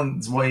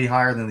 one's way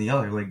higher than the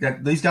other. Like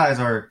that, these guys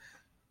are.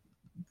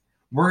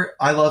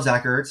 I love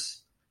Zach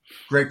Ertz,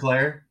 great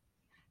player,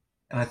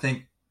 and I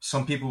think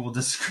some people will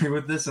disagree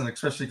with this, and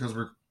especially because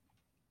we're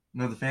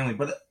the family.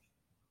 But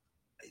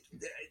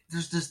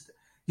there's just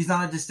he's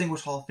not a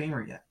distinguished Hall of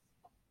Famer yet.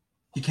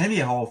 He can be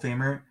a Hall of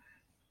Famer.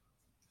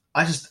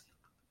 I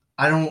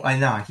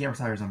can't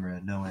retire his number,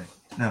 Ed. No way.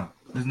 No,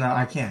 there's not.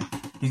 I can't.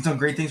 He's done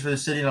great things for the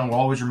city, and I'll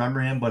always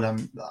remember him. But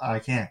I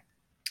can't.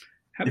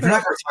 If you're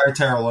not going to retire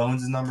Terrell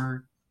Owens'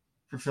 number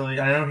for Philly,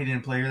 I know he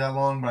didn't play here that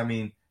long, but I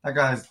mean that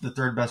guy's the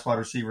third best wide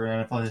receiver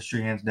in NFL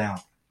history, hands down,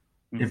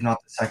 if not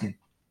the second.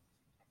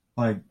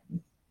 Like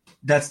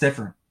that's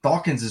different.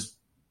 Dawkins is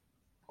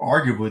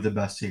arguably the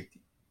best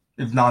safety,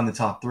 if not in the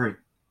top three.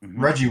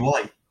 Mm-hmm. Reggie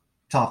White,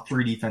 top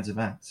 3 defensive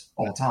ends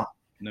all time.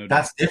 No,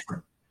 that's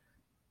different.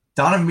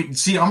 Donovan,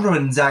 I'm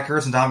putting Zach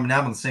Ertz and Donovan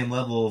McNabb on the same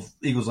level of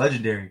Eagles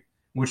legendary,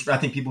 which I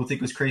think people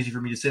think was crazy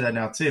for me to say that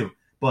now too.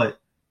 But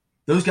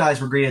those guys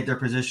were great at their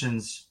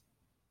positions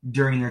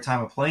during their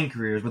time of playing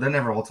careers, but they're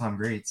never all-time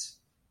greats.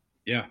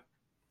 Yeah.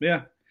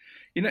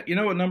 You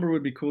know what number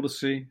would be cool to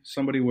see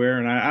somebody wear,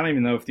 and I don't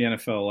even know if the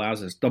NFL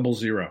allows this,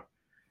 00.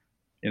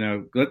 You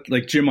know,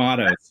 like Jim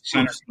Otto,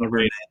 center from the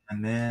Raiders.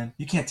 Man,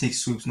 you can't take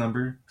Swoop's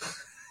number.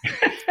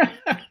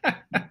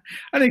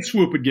 I think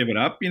Swoop would give it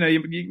up. You know,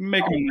 you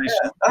make him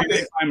a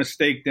nice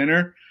mistake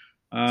dinner.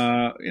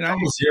 00.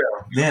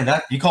 Man,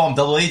 that you call him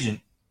double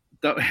agent.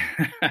 That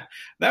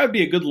would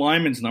be a good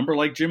lineman's number,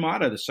 like Jim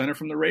Otto, the center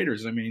from the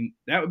Raiders. I mean,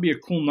 that would be a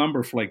cool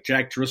number for like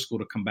Jack Driscoll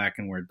to come back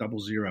and wear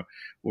 00.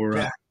 Or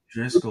Jack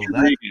Driscoll.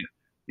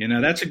 You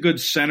know, that's a good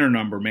center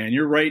number, man.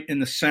 You're right in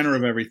the center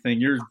of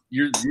everything. You're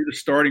the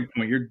starting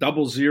point. You're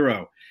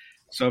 00.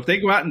 So if they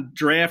go out and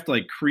draft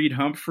like Creed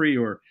Humphrey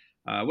or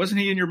wasn't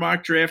he in your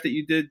mock draft that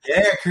you did?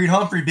 Yeah, Creed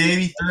Humphrey,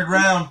 baby, 3rd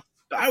round.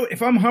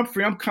 If I'm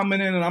Humphrey, I'm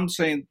coming in and I'm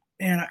saying,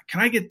 man,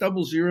 can I get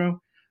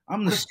 00?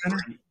 I'm the center.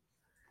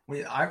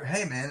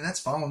 Hey, man, that's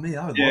fine with me.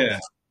 I would love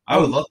that. I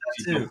would love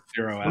that too.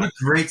 What a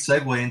great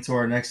segue into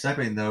our next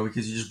segment, though,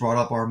 because you just brought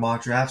up our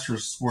mock drafts for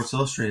Sports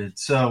Illustrated.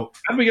 So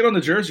how did we get on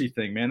the jersey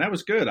thing, man? That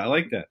was good. I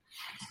like that.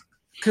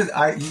 Because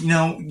you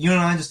and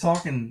I just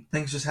talking,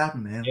 things just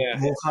happen, man. Yeah.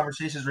 Little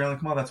conversations rarely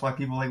come up. That's why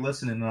people like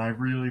listening, and I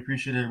really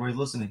appreciate everybody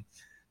listening.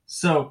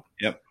 So,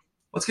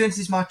 let's get into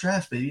these mock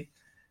drafts, baby.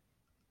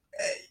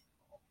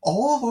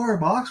 All of our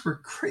mocks were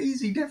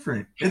crazy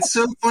different. It's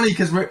so funny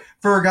because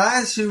for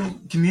guys who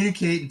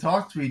communicate and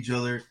talk to each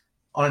other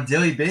on a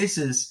daily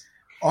basis,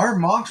 our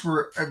mocks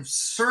were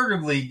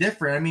absurdly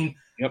different. I mean,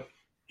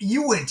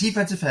 you went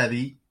defensive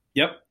heavy.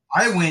 Yep.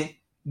 I went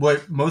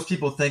what most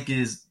people think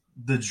is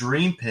the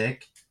dream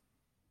pick,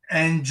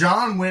 and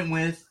John went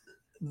with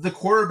the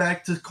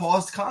quarterback to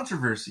cause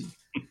controversy.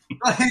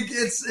 Like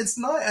it's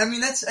not. I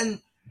mean, that's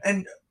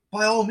and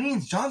by all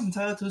means, John's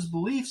entitled to his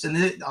beliefs,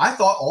 and I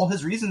thought all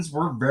his reasons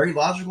were very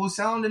logical,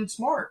 sound, and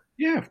smart.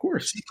 Yeah, of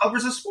course. He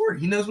covers the sport.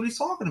 He knows what he's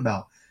talking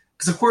about.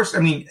 Because, of course, I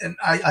mean, and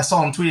I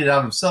saw him tweet it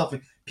out himself.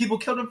 People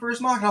killed him for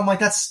his mock, and I'm like,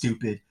 that's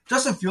stupid.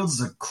 Justin Fields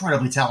is an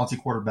incredibly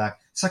talented quarterback,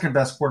 second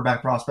best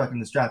quarterback prospect in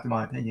this draft, in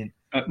my opinion.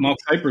 Mel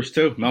Kiper's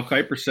too. Mel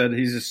Kiper said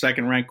he's a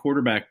second-ranked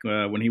quarterback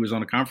when he was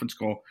on a conference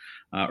call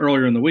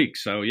earlier in the week.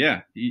 So,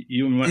 yeah,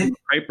 you and Mel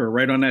Kiper are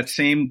right on that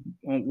same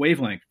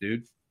wavelength,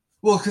 dude.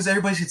 Well, because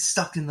everybody gets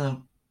stuck in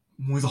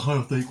with a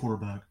Ohio State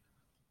quarterback.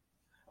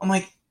 I'm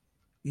like,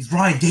 he's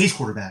Ryan Day's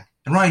quarterback,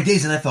 and Ryan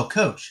Day's an NFL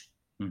coach,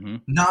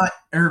 not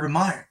Urban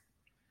Meyer.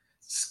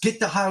 Get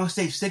the Ohio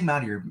State stigma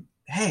out of your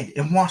head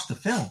and watch the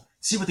film.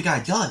 See what the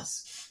guy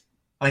does.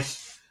 Like,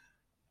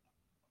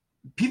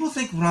 people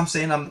think when I'm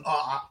saying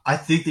I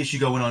think they should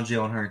go in on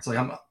Jalen Hurts. Like,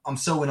 I'm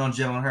so in on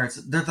Jalen Hurts.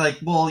 They're like,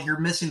 well, you're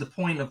missing the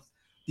point of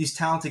these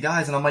talented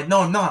guys. And I'm like,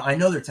 no, I'm not. I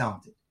know they're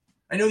talented.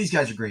 I know these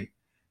guys are great.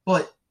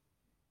 But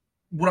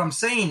what I'm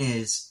saying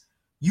is,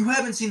 you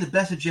haven't seen the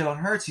best of Jalen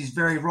Hurts. He's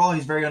very raw.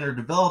 He's very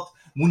underdeveloped.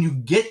 When you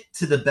get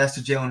to the best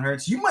of Jalen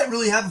Hurts, you might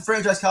really have a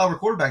franchise caliber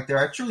quarterback there.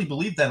 I truly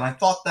believe that. And I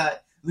thought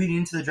that leading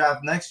into the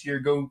draft next year,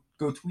 go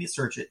tweet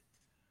search it.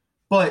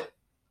 But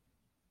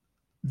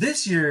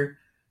this year,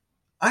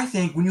 I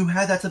think when you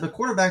had that type of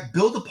quarterback,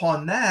 build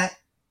upon that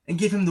and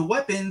give him the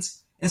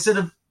weapons instead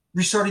of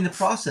restarting the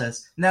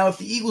process. Now, if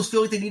the Eagles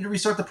feel like they need to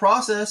restart the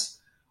process,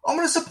 I'm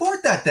going to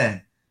support that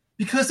then.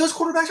 Because those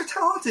quarterbacks are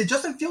talented.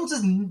 Justin Fields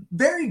is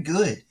very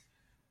good.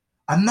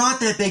 I'm not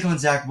that big on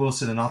Zach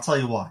Wilson, and I'll tell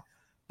you why.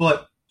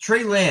 But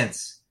Trey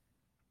Lance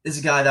is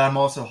a guy that I'm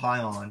also high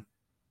on.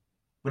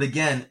 But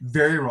again,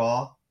 very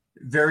raw,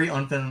 very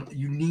unfamiliar.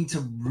 You need to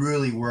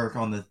really work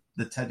on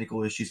the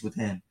technical issues with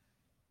him.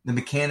 The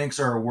mechanics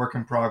are a work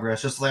in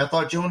progress, just like I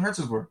thought Jalen Hurts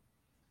were.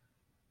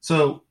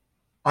 So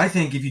I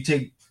think if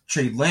you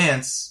trade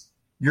Lance,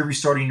 you're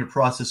restarting your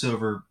process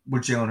over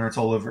with Jalen Hurts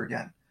all over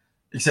again.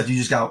 Except you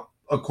just got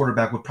a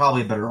quarterback with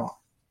probably a better arm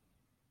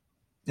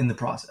in the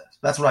process.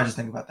 That's what I just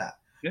think about that.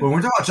 Yeah. But when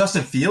we're talking about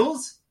Justin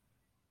Fields,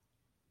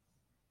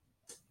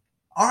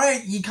 all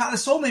right, you kind of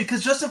sold me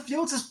because Justin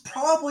Fields is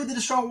probably the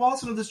Deshaun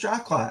Watson of this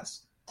draft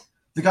class.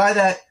 The guy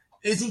that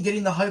isn't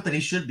getting the hype that he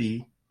should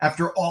be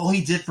after all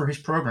he did for his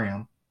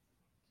program.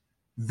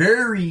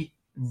 Very,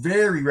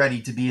 very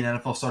ready to be an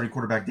NFL starting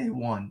quarterback day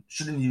one.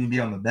 Shouldn't even be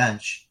on the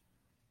bench.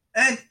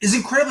 And is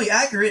incredibly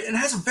accurate and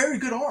has a very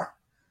good arm.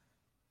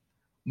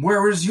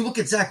 Whereas you look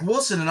at Zach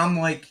Wilson and I'm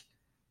like,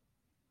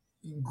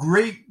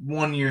 great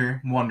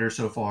one-year wonder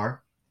so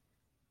far.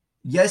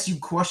 Yes, you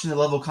question the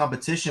level of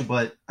competition,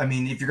 but I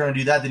mean, if you're going to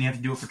do that, then you have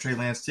to do it for Trey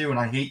Lance too, and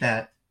I hate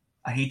that.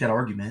 I hate that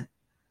argument.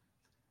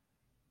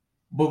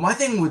 But my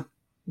thing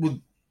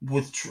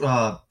with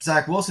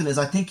Zach Wilson is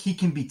I think he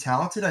can be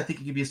talented. I think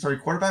he can be a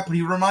starting quarterback, but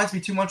he reminds me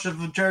too much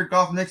of Jared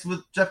Goff mixed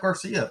with Jeff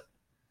Garcia,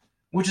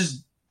 which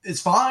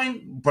is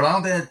fine, but I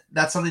don't think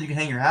that's something you can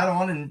hang your hat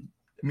on. And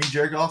I mean,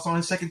 Jared Goff's on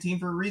his second team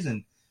for a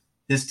reason.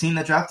 His team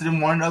that drafted him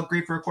wanted to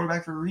upgrade for a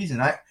quarterback for a reason.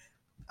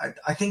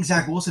 I think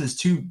Zach Wilson is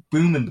too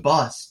boom and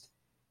bust.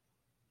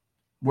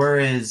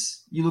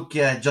 Whereas you look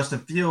at Justin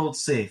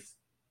Fields, safe.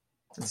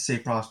 That's a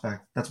safe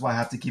prospect. That's why I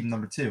have to keep him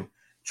number 2.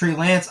 Trey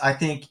Lance, I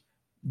think,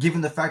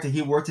 given the fact that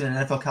he worked in an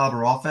NFL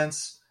caliber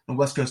offense, a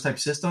West Coast type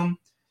system,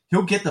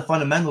 he'll get the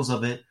fundamentals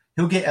of it.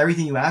 He'll get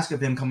everything you ask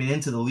of him coming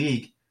into the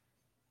league.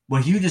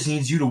 But he just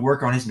needs you to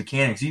work on his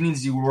mechanics. He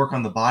needs you to work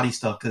on the body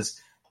stuff because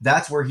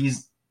that's where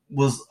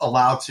was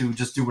allowed to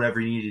just do whatever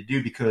he needed to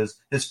do because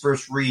his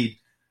first read,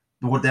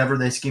 whatever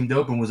they schemed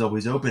open was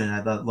always open and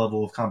at that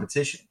level of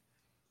competition.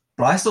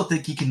 But I still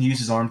think he can use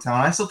his arm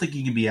talent. I still think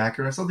he can be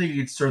accurate. I still think he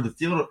can serve the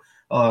field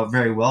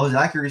very well. His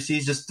accuracy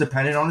is just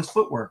dependent on his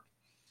footwork.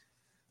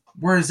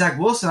 Whereas Zach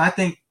Wilson, I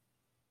think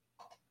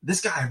this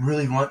guy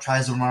really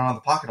tries to run around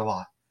the pocket a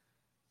lot.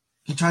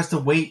 He tries to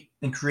wait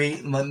and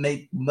create and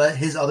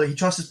he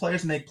trusts his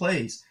players to make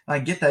plays. And I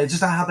get that. It's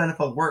just not how the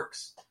NFL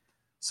works.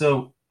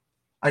 So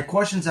I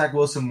question Zach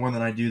Wilson more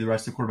than I do the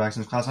rest of the quarterbacks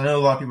in this class. I know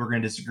a lot of people are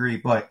going to disagree,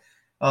 but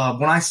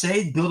when I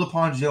say build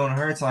upon Jalen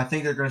Hurts, and I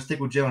think they're going to stick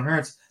with Jalen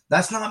Hurts,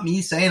 that's not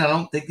me saying I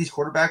don't think these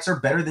quarterbacks are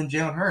better than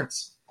Jalen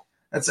Hurts.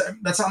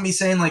 That's not me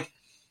saying like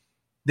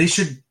they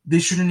shouldn't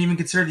even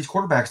consider these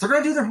quarterbacks. They're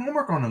going to do their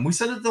homework on them. We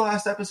said it the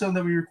last episode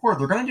that we record.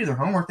 They're going to do their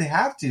homework. They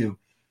have to.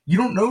 You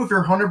don't know if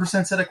you're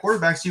 100% set of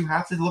quarterbacks. You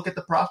have to look at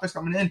the prospects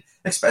coming in,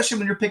 especially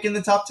when you're picking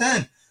the top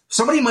 10.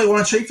 Somebody might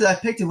want to trade for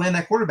that pick to land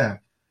that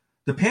quarterback.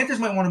 The Panthers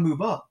might want to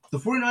move up. The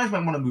 49ers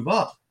might want to move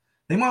up.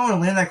 They might want to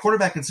land that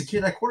quarterback and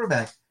secure that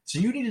quarterback. So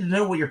you need to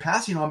know what you're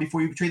passing on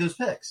before you trade those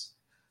picks.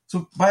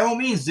 So by all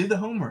means, do the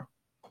homework.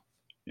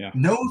 Yeah.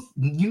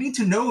 You need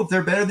to know if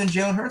they're better than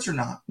Jalen Hurts or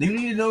not. You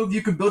need to know if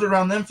you can build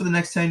around them for the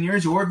next 10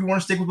 years or if you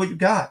want to stick with what you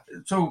got.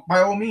 So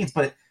by all means.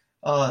 But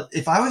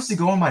if I was to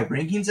go on my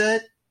rankings,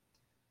 Ed,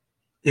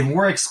 if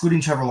we're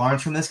excluding Trevor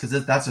Lawrence from this,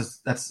 because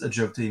that's a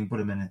joke to even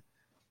put him in it,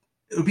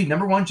 it would be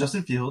number 1,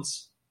 Justin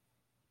Fields,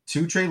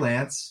 2, Trey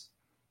Lance,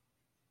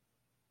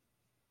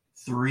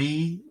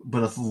 3,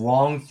 but a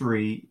long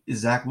 3 is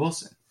Zach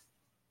Wilson.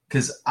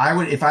 Because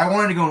if I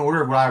wanted to go in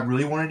order of what I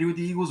really want to do with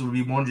the Eagles, it would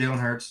be 1, Jalen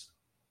Hurts,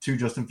 2,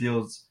 Justin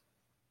Fields,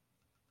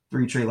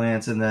 3, Trey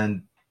Lance, and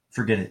then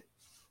forget it.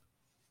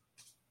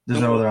 There's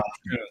no other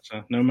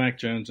option. No Mac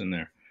Jones in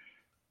there.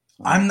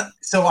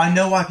 So I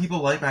know why people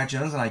like Mac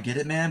Jones, and I get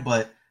it, man,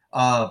 but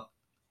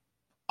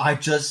I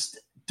just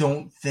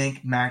don't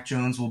think Mac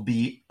Jones will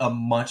be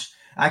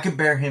I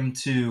compare him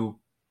to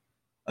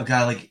a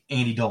guy like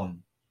Andy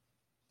Dalton.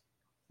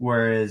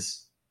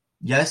 Whereas,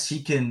 yes,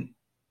 he can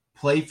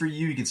play for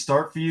you, he can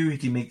start for you, he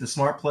can make the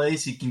smart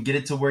plays, he can get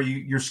it to where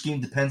your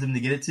scheme depends on him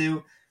to get it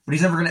to, but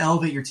he's never going to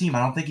elevate your team. I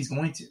don't think he's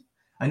going to.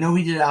 I know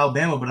he did at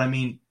Alabama, but I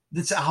mean,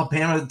 it's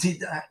Alabama.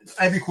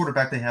 Every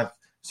quarterback they have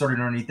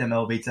starting underneath them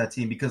elevates that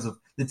team because of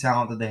the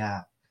talent that they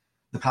have,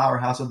 the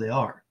powerhouse that they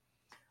are.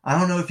 I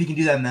don't know if he can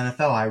do that in the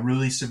NFL. I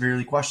really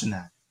severely question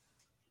that.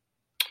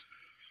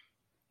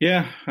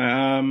 Yeah,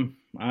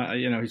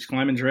 he's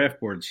climbing draft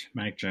boards,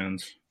 Mac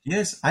Jones.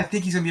 Yes, I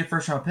think he's going to be a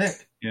first-round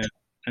pick. Yeah,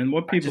 and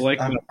what people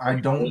I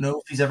don't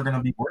know if he's ever going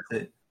to be worth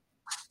it.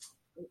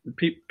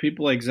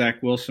 People like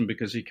Zach Wilson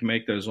because he can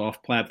make those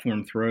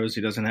off-platform throws.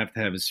 He doesn't have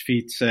to have his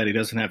feet set. He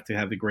doesn't have to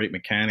have the great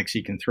mechanics.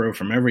 He can throw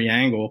from every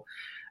angle,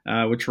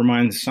 which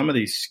reminds some of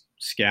these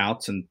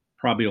scouts and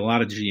probably a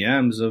lot of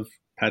GMs of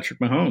Patrick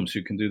Mahomes,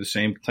 who can do the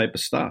same type of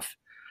stuff.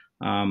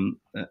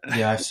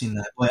 Yeah, I've seen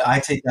that. But I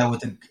take that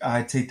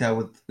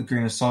with a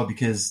grain of salt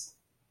because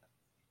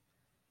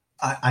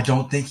I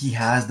don't think he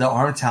has the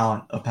arm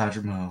talent of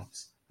Patrick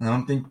Mahomes. I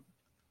don't think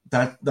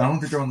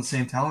they're on the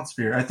same talent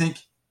sphere. I think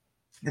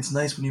it's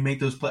nice when you make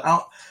those plays.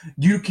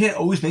 You can't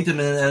always make them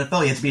in the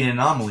NFL. You have to be an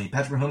anomaly.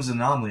 Patrick Mahomes is an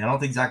anomaly. I don't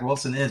think Zach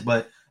Wilson is,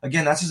 but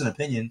again, that's just an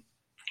opinion.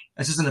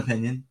 That's just an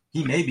opinion.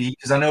 He may be,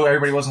 because I know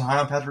everybody wasn't high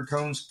on Patrick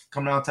Mahomes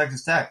coming out of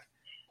Texas Tech.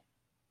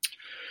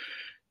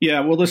 Yeah,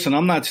 well, listen,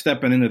 I'm not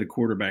stepping into the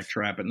quarterback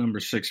trap at number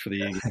 6 for the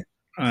Eagles.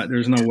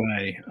 There's no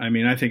way. I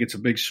mean, I think it's a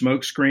big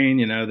smokescreen,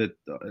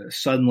 that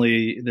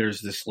suddenly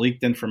there's this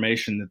leaked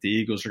information that the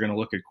Eagles are going to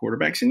look at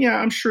quarterbacks. And yeah,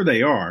 I'm sure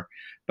they are,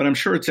 but I'm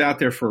sure it's out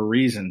there for a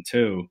reason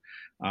too.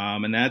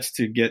 And that's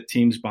to get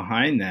teams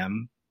behind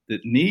them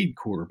that need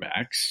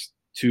quarterbacks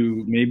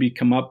to maybe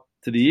come up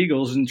to the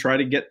Eagles and try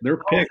to get their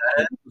pick.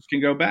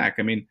 Can go back.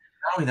 I mean,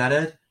 not only that,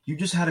 Ed, you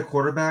just had a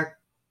quarterback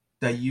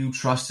that you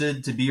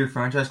trusted to be your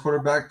franchise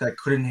quarterback that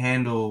couldn't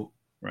handle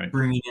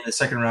bringing in a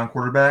second-round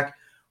quarterback.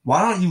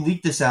 Why don't you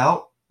leak this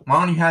out? Why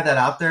don't you have that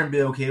out there and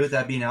be okay with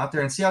that being out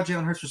there and see how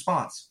Jalen Hurts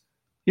responds?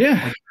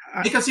 Yeah.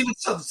 Because even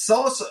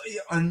sell us,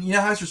 and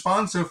how his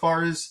response so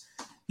far is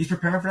he's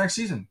preparing for next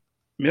season.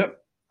 Yep.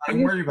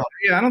 I'm worried about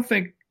it. Yeah, I don't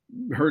think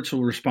Hurts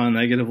will respond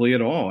negatively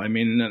at all. I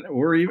mean,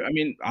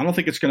 I don't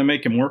think it's going to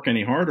make him work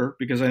any harder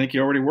because I think he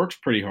already works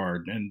pretty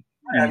hard. And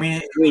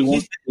he really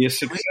wants to be a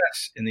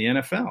success in the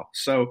NFL.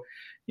 So,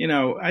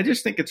 I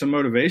just think it's a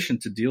motivation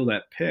to deal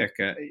that pick.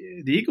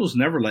 The Eagles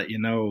never let you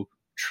know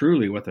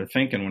truly what they're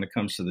thinking when it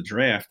comes to the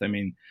draft. I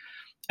mean,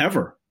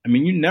 ever. I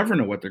mean, you never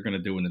know what they're going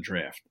to do in the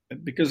draft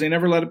because they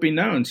never let it be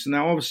known. So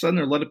now all of a sudden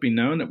they're let it be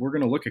known that we're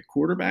going to look at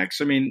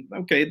quarterbacks. I mean,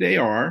 okay, they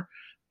are,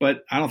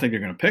 but I don't think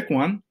they're going to pick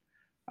one.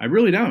 I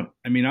really don't.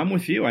 I mean, I'm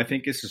with you. I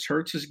think this is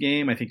Hurts'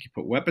 game. I think you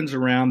put weapons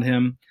around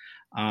him.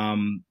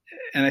 And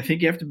I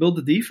think you have to build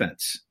the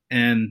defense.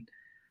 And,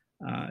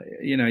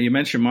 you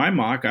mentioned my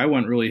mock. I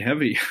went really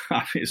heavy,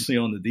 obviously,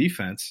 on the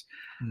defense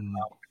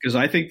because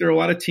I think there are a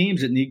lot of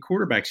teams that need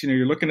quarterbacks.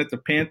 You're looking at the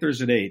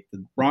Panthers at 8,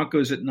 the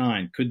Broncos at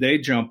 9. Could they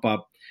jump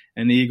up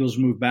and the Eagles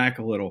move back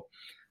a little?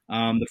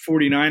 The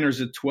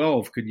 49ers at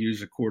 12 could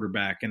use a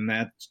quarterback, and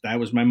that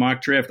was my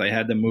mock draft. I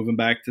had them moving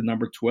back to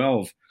number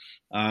 12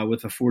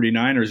 with the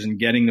 49ers and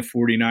getting the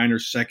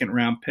 49ers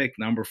second-round pick,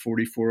 number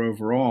 44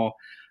 overall,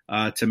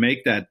 to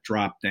make that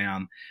drop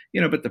down.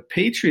 But the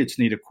Patriots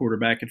need a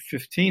quarterback at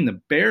 15. The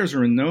Bears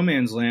are in no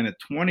man's land at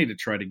 20 to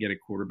try to get a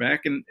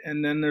quarterback.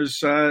 And then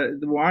there's the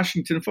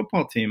Washington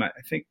football team. I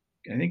think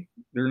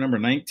they're number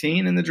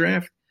 19 in the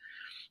draft.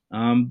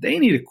 They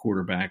need a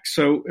quarterback.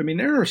 So, I mean,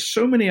 there are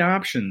so many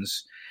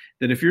options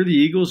that if you're the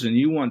Eagles and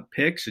you want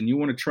picks and you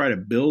want to try to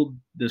build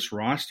this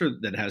roster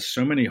that has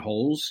so many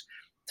holes,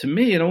 to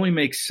me, it only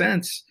makes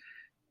sense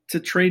to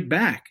trade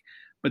back.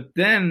 But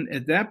then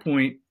at that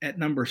point, at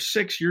number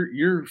 6,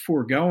 you're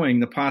foregoing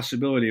the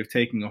possibility of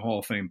taking a Hall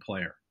of Fame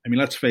player. I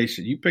mean, let's face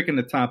it, you pick in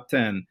the top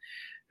 10,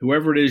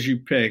 whoever it is you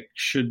pick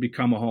should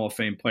become a Hall of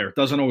Fame player. It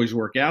doesn't always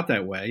work out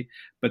that way,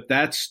 but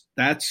that's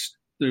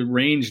the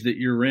range that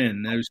you're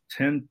in. Those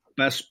 10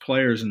 best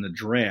players in the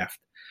draft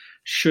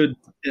should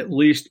at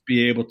least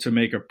be able to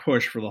make a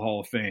push for the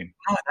Hall of Fame.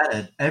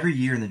 Every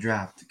year in the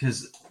draft,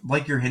 because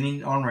like you're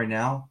hitting on right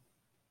now,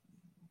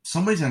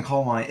 somebody's going to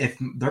call if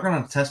they're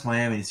going to test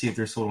Miami to see if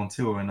they're sold on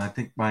Tua, and I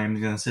think Miami's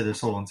going to say they're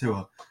sold on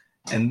Tua,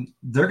 and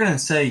they're going to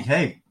say,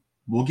 hey,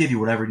 we'll give you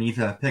whatever you need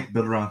for that pick,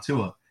 build around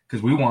Tua,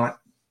 because we want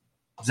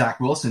Zach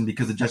Wilson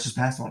because the Jets just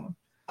passed on him.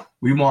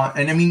 We want,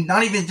 and I mean,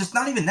 not even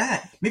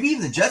that. Maybe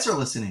even the Jets are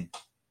listening,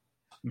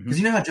 because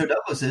you know how Joe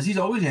Douglas is. He's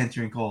always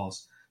answering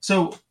calls.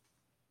 So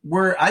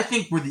I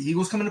think where the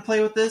Eagles come into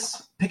play with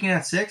this, picking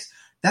at 6,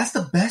 that's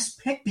the best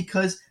pick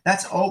because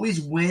that's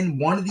always when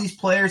one of these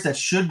players that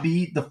should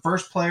be the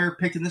first player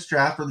picked in this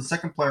draft or the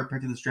second player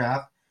picked in this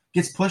draft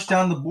gets pushed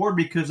down the board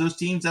because those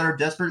teams that are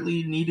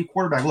desperately need a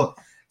quarterback. Look,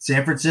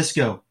 San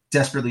Francisco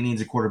desperately needs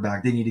a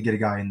quarterback. They need to get a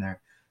guy in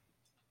there.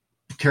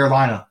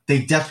 Carolina,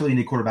 they desperately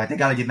need a quarterback. They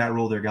got to give Matt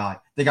Rule their guy.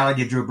 They got to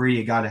give Joe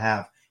Brady a guy to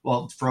have,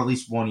 for at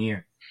least 1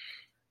 year.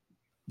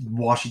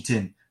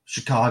 Washington,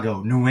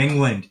 Chicago, New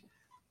England.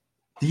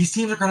 These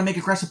teams are going to make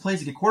aggressive plays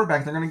to get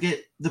quarterback. They're going to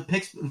get the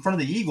picks in front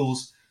of the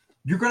Eagles.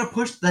 You're going to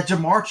push that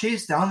Jamar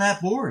Chase down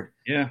that board.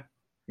 Yeah.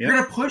 You're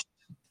going to push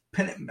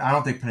I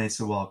don't think Penny's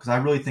so well because I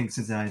really think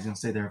Cincinnati's going to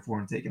stay there at 4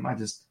 and take him. I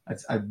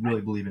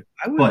really believe it.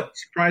 I wouldn't be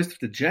surprised if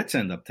the Jets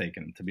end up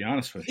taking him, to be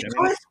honest with you.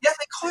 Yeah,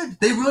 they could.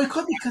 They really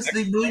could because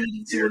they really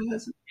need to.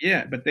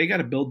 Yeah, but they got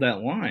to build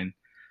that line.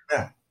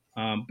 Yeah.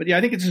 But yeah,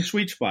 I think it's a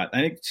sweet spot.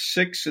 I think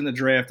 6 in the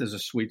draft is a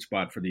sweet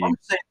spot for the Eagles.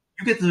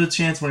 You get the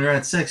chance when you're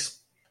at 6.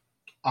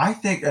 I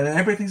think, and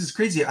everybody thinks it's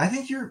crazy, I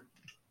think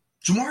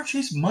Jamar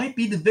Chase might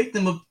be the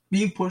victim of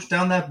being pushed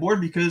down that board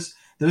because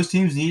those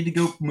teams need to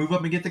go move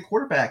up and get the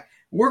quarterback.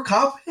 Or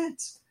Kyle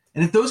Pitts.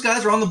 And if those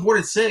guys are on the board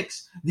at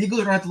 6, the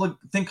Eagles are going to have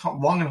to think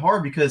long and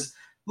hard because,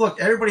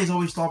 look, everybody's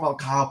always talking about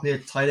Kyle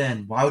Pitts, tight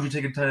end. Why would you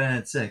take a tight end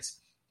at 6?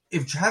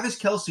 If Travis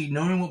Kelce,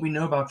 knowing what we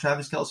know about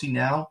Travis Kelce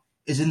now,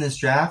 is in this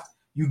draft,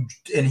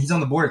 and he's on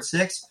the board at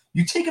 6,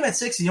 you take him at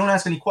 6 and you don't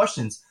ask any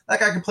questions.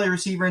 That guy can play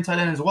receiver and tight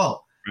end as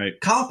well. Right.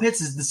 Kyle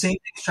Pitts is the same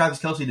thing as Travis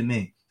Kelce to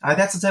me.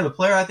 That's the type of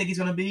player I think he's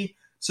going to be.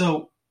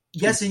 So,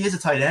 yes, he is a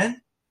tight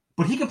end,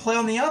 but he can play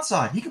on the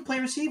outside. He can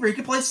play receiver. He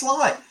can play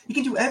slot. He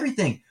can do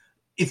everything.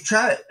 If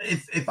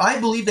I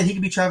believe that he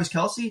can be Travis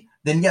Kelce,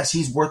 then yes,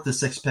 he's worth the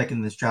 6th pick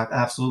in this draft,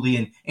 absolutely.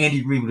 And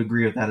Andy Reid would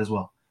agree with that as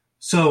well.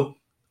 So,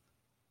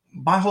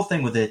 my whole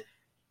thing with it,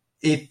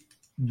 I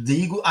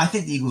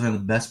think the Eagles are in the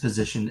best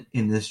position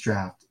in this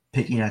draft,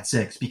 picking at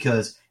 6,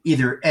 because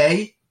either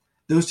A,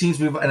 those teams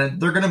move, and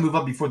they're going to move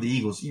up before the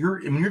Eagles.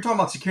 When you're talking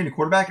about securing a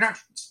quarterback, you're not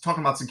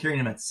talking about securing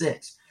him at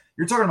 6.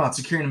 You're talking about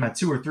securing him at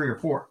 2 or 3 or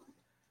 4,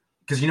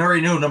 because you already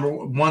know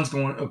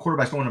a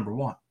quarterback's going number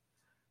 1.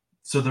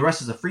 So the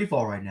rest is a free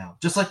fall right now.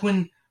 Just like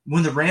when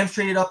the Rams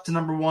traded up to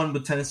number 1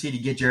 with Tennessee to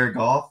get Jared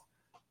Goff,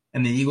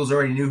 and the Eagles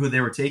already knew who they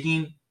were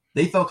taking,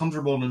 they felt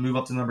comfortable to move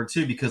up to number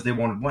 2 because they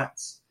wanted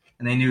Wentz,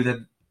 and they knew that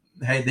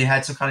they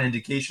had some kind of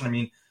indication. I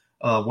mean,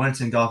 Wentz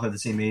and Goff had the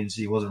same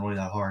agency; it wasn't really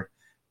that hard.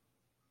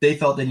 They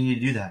felt they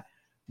needed to do that.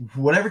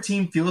 Whatever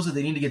team feels that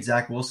they need to get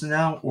Zach Wilson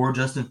now, or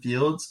Justin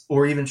Fields,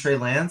 or even Trey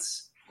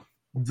Lance,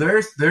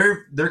 they're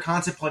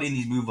contemplating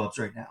these move ups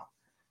right now.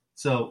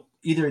 So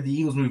either the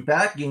Eagles move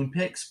back, gain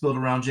picks, build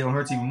around Jalen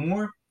Hurts even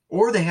more,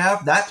 or they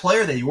have that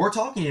player that you're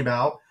talking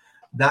about,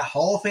 that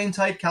Hall of Fame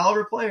type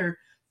caliber player,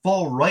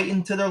 fall right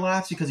into their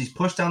laps because he's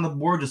pushed down the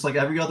board just like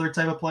every other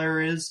type of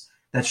player is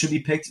that should be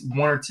picked 1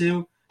 or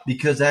 2,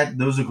 because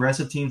those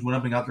aggressive teams went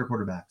up and got their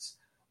quarterbacks.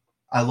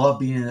 I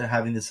love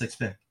having the 6th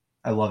pick.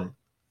 I love it.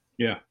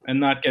 Yeah, and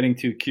not getting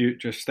too cute,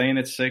 just staying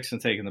at 6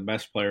 and taking the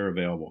best player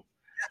available.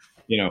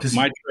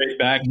 My trade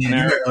back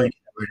scenario right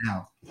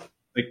now.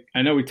 Like,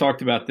 I know we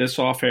talked about this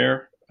off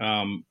air,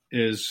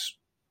 is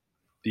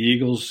the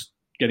Eagles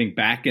getting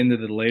back into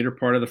the later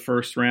part of the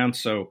first round.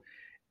 So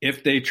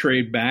if they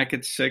trade back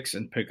at 6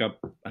 and pick up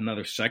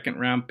another 2nd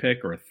round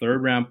pick or a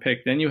 3rd round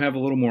pick, then you have a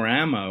little more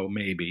ammo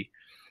maybe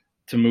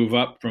to move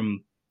up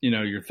from,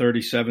 your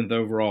 37th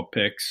overall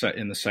picks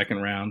in the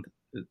 2nd round.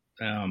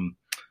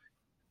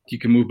 You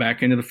can move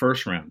back into the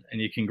 1st round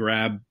and you can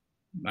grab,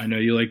 I know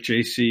you like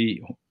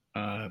J.C.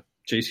 Horn.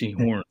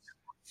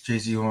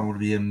 J.C. Horn would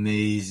be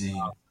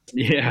amazing.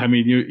 Yeah, I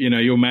mean,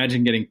 you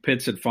imagine getting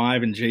Pitts at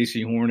 5 and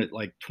J.C. Horn at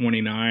like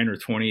 29 or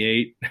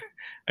 28.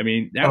 I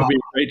mean, that would be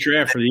a great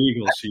draft for the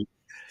Eagles.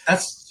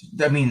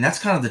 That's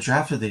kind of the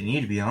draft that they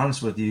need, to be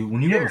honest with you.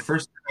 When you have a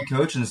first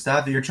coach and a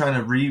staff that you're trying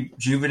to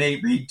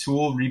rejuvenate,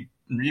 retool,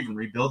 even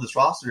rebuild this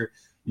roster,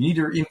 you need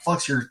to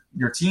influx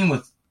your team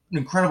with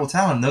incredible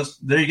talent.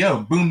 There you go.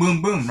 Boom,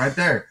 boom, boom, right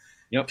there.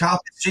 Yep. Kyle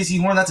Pitts, J.C.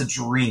 Horn, that's a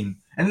dream.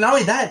 And not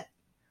only that,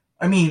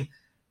 I mean,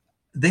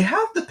 they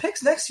have the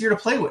picks next year to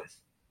play with.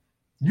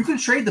 You can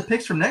trade the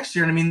picks from next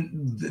year. And I mean,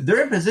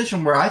 they're in a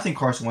position where I think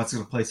Carson Wentz is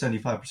going to play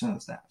 75% of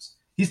the snaps.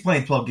 He's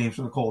playing 12 games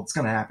for the Colts. It's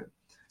going to happen.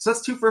 So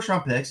that's 2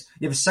 first-round picks.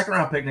 You have a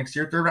 2nd-round pick next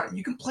year, 3rd round.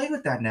 You can play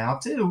with that now,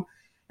 too,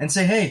 and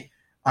say, hey,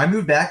 I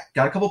moved back,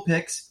 got a couple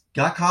picks,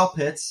 got Kyle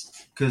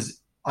Pitts,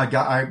 because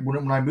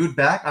when I moved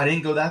back, I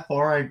didn't go that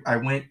far. I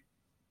went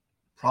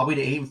probably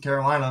to 8 with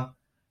Carolina,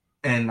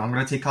 and I'm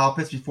going to take Kyle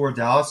Pitts before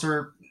Dallas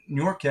or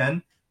New York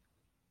can.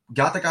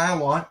 Got the guy I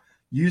want.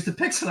 Use the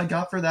picks that I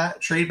got for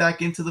that. Trade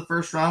back into the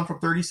 1st round from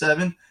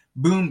 37.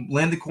 Boom,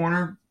 land the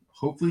corner.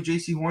 Hopefully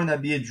J.C. Horn,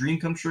 that'd be a dream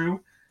come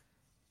true.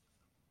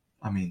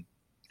 I mean,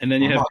 and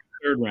then you have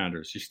 3rd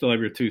rounders. You still have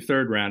your 2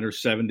 3rd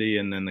rounders, 70,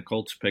 and then the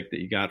Colts pick that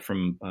you got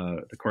from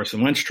the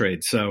Carson Wentz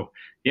trade. So,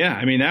 yeah,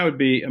 I mean,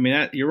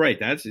 you're right.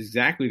 That's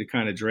exactly the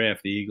kind of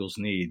draft the Eagles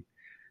need.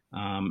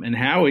 And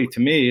Howie, to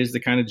me, is the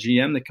kind of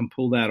GM that can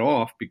pull that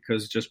off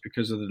because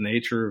of the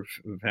nature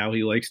of how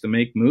he likes to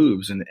make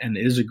moves and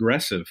is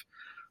aggressive.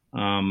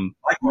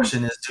 My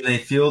question is, do they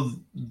feel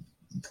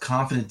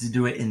confident to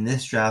do it in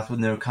this draft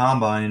with no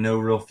combine and no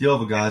real feel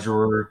of the guys,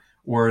 or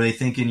are they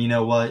thinking, you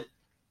know what,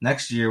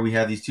 next year we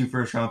have these 2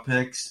 first-round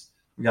picks,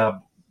 we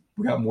got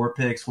more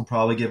picks, we'll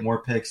probably get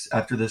more picks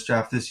after this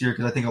draft this year,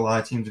 because I think a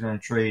lot of teams are going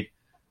to trade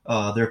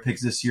their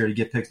picks this year to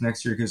get picks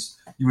next year, because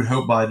you would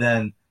hope by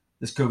then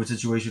this COVID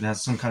situation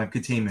has some kind of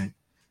containment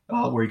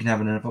where you can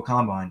have an NFL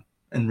combine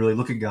and really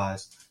look at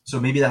guys. So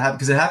maybe that happened,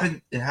 because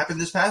it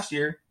happened this past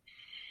year.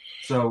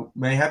 So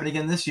may happen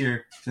again this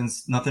year,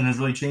 since nothing has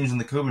really changed on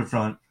the COVID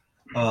front.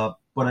 But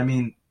I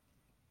mean,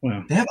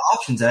 they have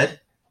options, Ed.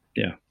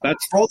 Yeah,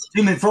 that's for all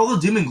the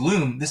doom and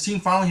gloom. This team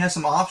finally has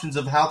some options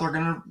of how they're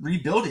going to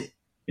rebuild it.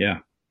 Yeah,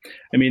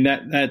 I mean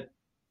that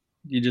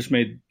you just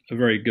made a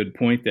very good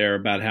point there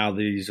about how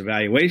these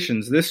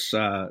evaluations this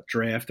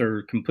draft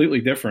are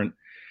completely different.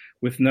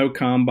 With no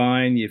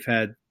combine, you've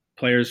had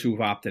players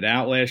who've opted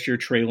out last year.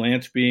 Trey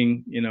Lance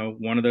being,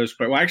 one of those.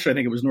 Well, actually, I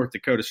think it was North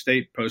Dakota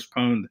State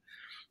postponed.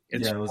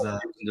 It was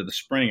into the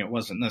spring. It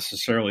wasn't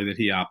necessarily that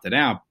he opted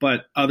out,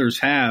 but others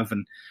have.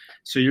 And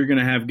so you're going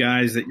to have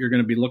guys that you're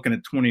going to be looking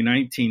at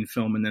 2019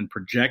 film and then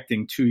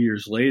projecting 2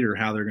 years later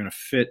how they're going to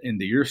fit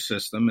into your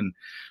system.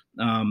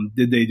 And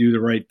did they do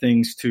the right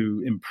things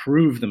to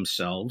improve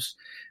themselves?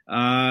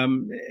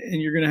 And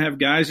you're going to have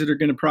guys that are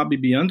going to probably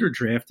be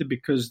underdrafted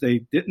because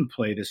they didn't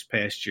play this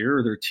past year,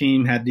 or their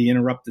team had the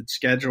interrupted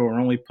schedule or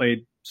only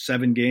played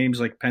 7 games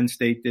like Penn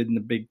State did in the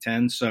Big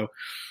Ten. So,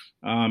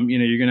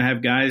 you're going to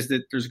have guys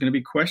that there's going to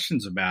be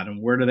questions about,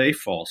 and where do they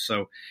fall?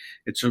 So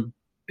it's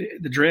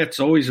the draft's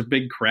always a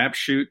big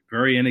crapshoot,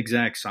 very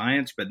inexact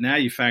science. But now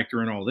you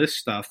factor in all this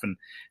stuff and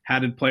how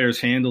did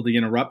players handle the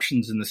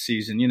interruptions in the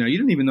season? You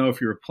didn't even know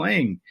if you were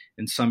playing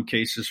in some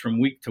cases from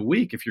week to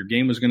week if your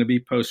game was going to be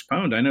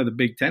postponed. I know the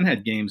Big Ten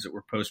had games that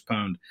were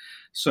postponed.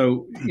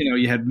 So,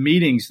 you had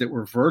meetings that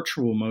were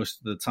virtual most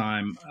of the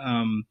time.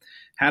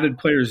 How did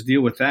players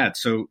deal with that?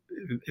 So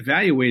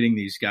evaluating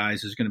these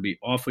guys is going to be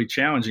awfully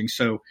challenging.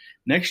 So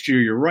next year,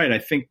 you're right. I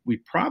think we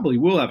probably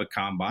will have a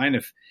combine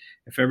if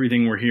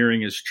everything we're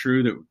hearing is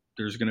true, that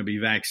there's going to be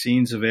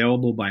vaccines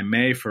available by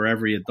May for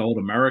every adult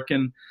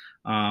American.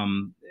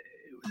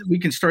 We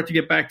can start to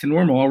get back to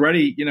normal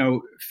already.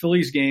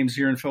 Phillies games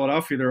here in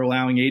Philadelphia, they're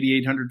allowing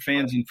 8,800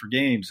 fans in for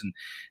games, and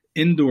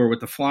indoor with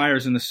the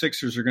Flyers and the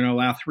Sixers are going to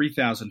allow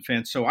 3,000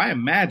 fans. So I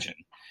imagine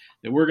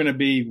that we're going to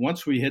be,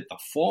 once we hit the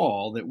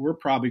fall, that we're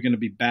probably going to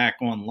be back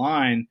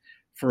online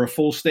for a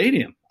full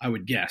stadium, I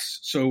would guess.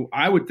 So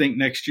I would think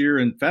next year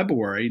in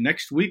February,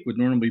 next week would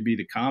normally be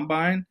the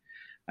combine.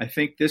 I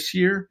think this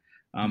year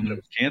it was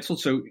canceled.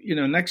 So,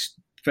 next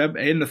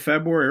end of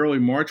February, early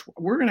March,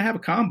 we're going to have a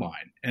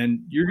combine, and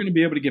you're going to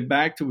be able to get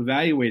back to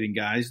evaluating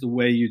guys the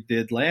way you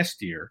did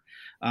last year.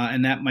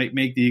 And that might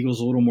make the Eagles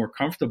a little more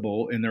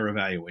comfortable in their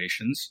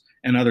evaluations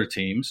and other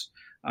teams.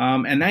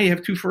 And now you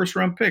have 2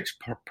 first-round picks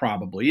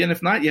probably. And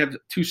if not, you have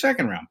 2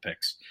 second-round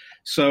picks.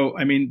 So,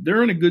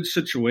 they're in a good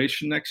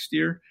situation next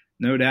year,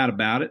 no doubt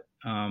about it.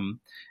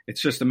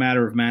 It's just a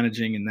matter of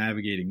managing and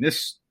navigating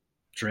this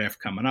draft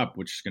coming up,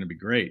 which is going to be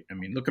great.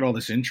 Look at all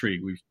this intrigue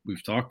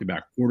we've talked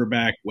about: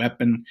 quarterback,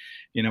 weapon.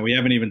 We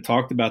haven't even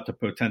talked about the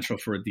potential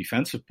for a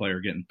defensive player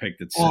getting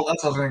picked. Well,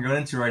 that's what I was going to go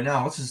into right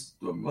now.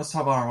 Let's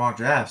talk about our mock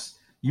drafts.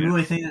 You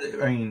really think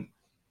that,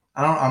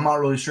 I'm not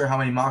really sure how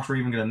many mocks we're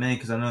even going to make,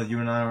 because I know you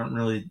and I aren't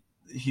really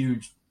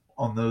huge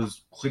on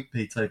those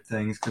clickbait type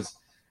things, because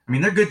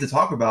they're good to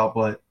talk about,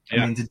 but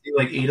to do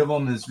like 8 of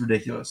them is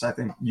ridiculous. I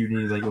think you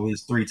need like at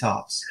least 3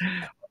 tops.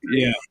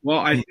 Yeah. Well,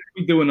 I think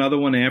we do another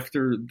one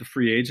after the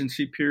free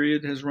agency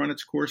period has run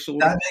its course a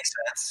little. That makes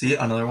sense. See,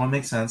 another one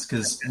makes sense,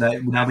 because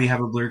now we have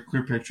a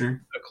clear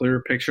picture. A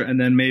clearer picture, and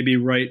then maybe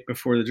right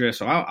before the draft.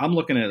 So I'm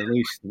looking at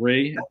least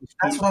 3.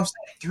 That's what I'm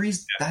saying.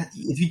 3's that.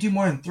 If you do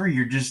more than 3,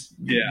 you're just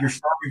you're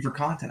starving for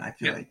content, I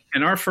feel like.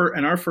 And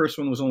our first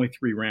one was only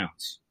 3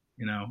 rounds.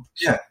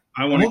 So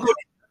I want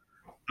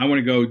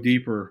to go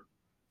deeper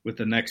with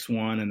the next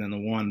one, and then the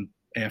one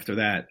after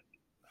that.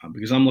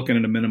 Because I'm looking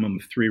at a minimum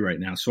of 3 right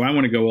now. So I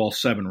want to go all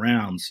 7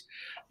 rounds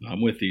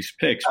with these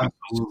picks.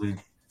 Absolutely.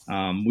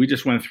 We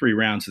just went 3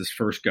 rounds this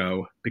first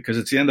go because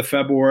it's the end of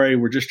February.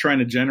 We're just trying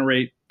to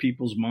generate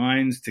people's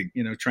minds to,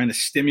 trying to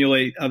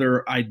stimulate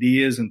other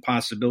ideas and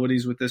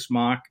possibilities with this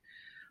mock.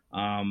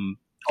 I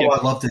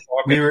loved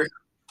it.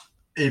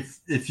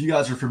 If you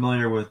guys are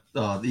familiar with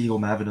the Eagle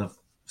Maven of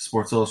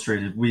Sports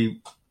Illustrated,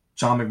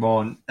 John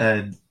McMullen,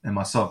 Ed, and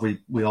myself,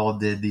 we all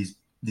did these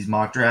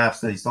mock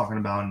drafts that he's talking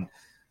about, and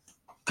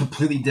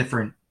completely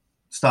different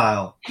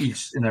style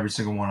each and every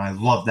single one. I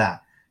love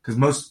that, because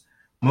most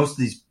of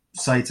these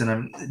sites, and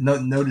I'm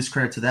no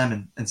discredit to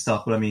them and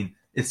stuff, but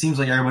it seems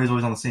like everybody's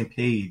always on the same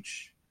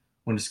page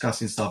when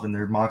discussing stuff, and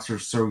their mocks are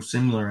so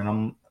similar.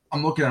 And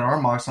I'm looking at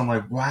our mocks, and I'm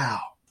like, wow,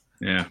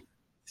 yeah,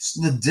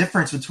 the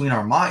difference between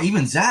our mock,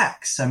 even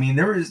Zach's.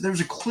 There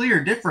was a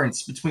clear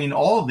difference between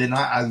all of it, and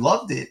I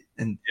loved it.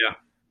 And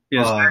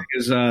Zach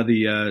is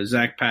the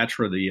Zach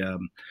Patra,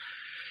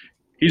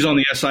 he's on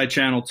the SI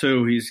channel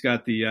too. He's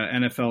got the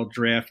NFL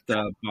Draft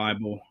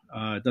Bible.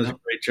 Does a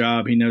great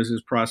job. He knows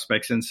his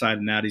prospects inside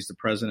and out. He's the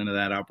president of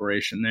that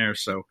operation there.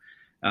 So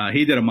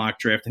he did a mock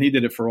draft, and he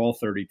did it for all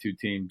 32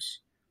 teams.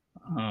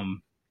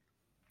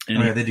 They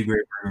do great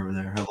work over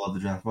there. I love the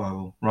Draft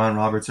Bible. Ryan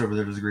Roberts over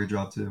there does a great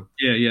job too.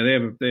 Yeah,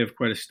 they have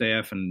quite a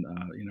staff, and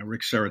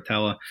Rick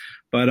Saratella.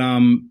 But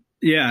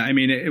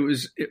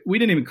we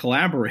didn't even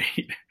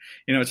collaborate.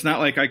 It's not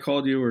like I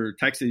called you or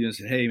texted you and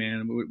said, "Hey,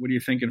 man, what are you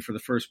thinking for the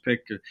first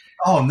pick?"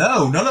 Oh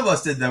no, none of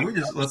us did that.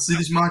 Let's see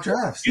these mock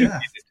drafts. Yeah,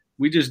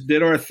 we just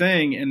did our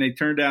thing, and they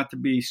turned out to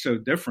be so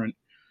different.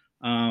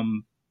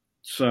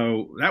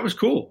 So that was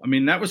cool.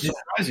 That was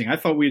surprising. I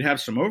thought we'd have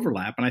some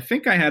overlap, and I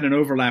think I had an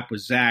overlap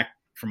with Zach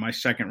for my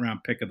second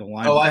round pick of the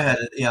line. Oh, I had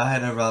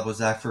an overlap with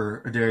Zach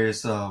for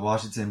Darius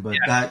Washington, but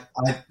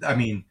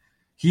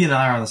he and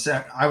I are on the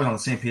same. I was on the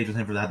same page with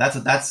him for that.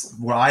 That's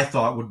what I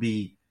thought would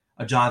be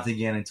a Jonathan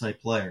Gannon type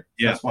player.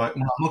 So that's why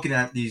when I'm looking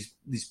at these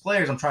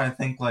players, I'm trying to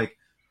think like,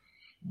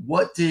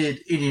 what did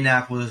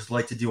Indianapolis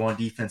like to do on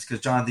defense? Because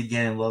Jonathan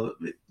Gannon,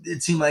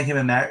 it seemed like him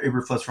and Matt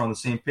Eberflus were on the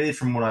same page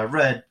from what I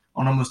read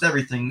on almost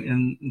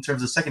everything in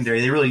terms of secondary.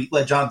 They really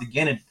let Jonathan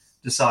Gannon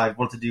decide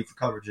what to do for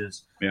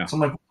coverages. Yeah. So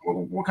I'm like,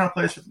 what kind of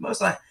players fit the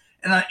most?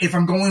 If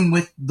I'm going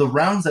with the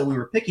rounds that we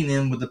were picking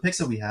in with the picks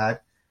that we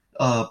had,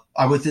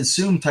 I would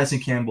assume Tyson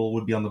Campbell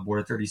would be on the board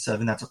at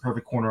 37. That's a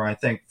perfect corner, I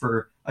think,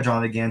 for a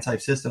Jonathan Gannon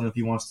type system if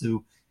he wants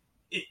to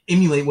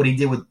emulate what he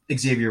did with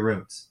Xavier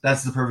Rhodes.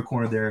 That's the perfect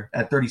corner there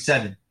at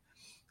 37.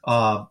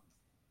 When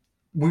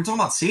we're talking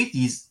about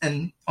safeties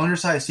and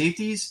undersized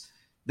safeties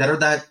that are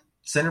that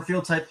center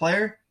field type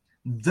player,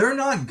 they're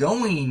not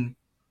going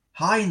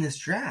high in this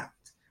draft.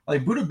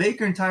 Like Budda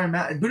Baker and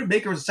Budda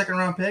Baker was a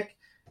 2nd-round pick.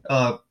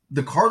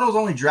 The Cardinals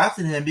only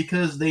drafted him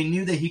because they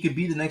knew that he could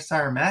be the next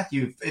Tyrann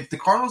Mathieu. If the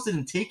Cardinals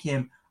didn't take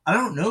him, I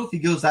don't know if he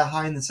goes that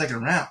high in the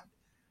 2nd round.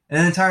 And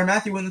then Tyrann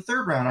Mathieu went in the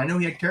 3rd round. I know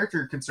he had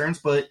character concerns,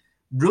 but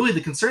really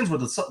the concerns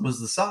was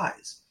the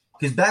size.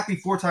 Because back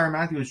before Tyrann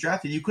Mathieu was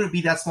drafted, you couldn't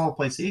be that small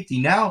play safety.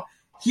 Now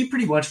he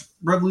pretty much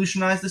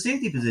revolutionized the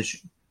safety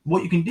position,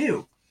 what you can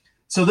do.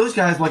 So those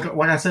guys, like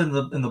I said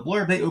in the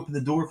blurb, they opened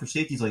the door for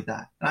safeties like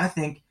that. And I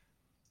think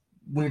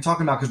when you're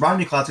talking about, because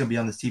Rodney McLeod's going to be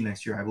on this team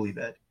next year, I believe,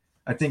 Ed.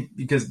 I think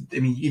because, I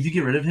mean, if you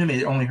get rid of him,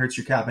 it only hurts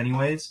your cap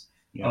anyways,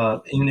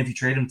 even if you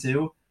trade him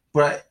too.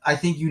 But I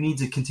think you need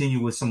to continue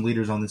with some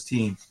leaders on this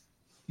team.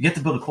 You get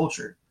to build a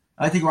culture.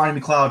 I think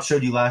Rodney McLeod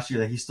showed you last year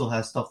that he still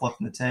has stuff left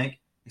in the tank,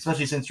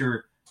 especially since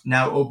you're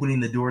now opening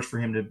the doors for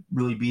him to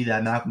really be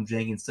that Malcolm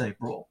Jenkins type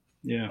role.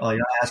 Yeah. You're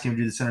not asking him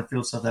to do the center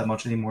field stuff that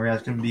much anymore. You're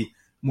asking him to be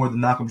more the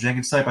Malcolm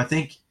Jenkins type. I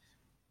think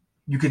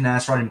you can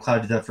ask Rodney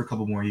McLeod to do that for a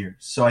couple more years.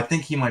 So I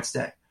think he might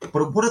stay.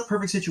 But what a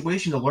perfect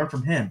situation to learn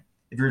from him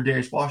if you're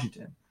Darius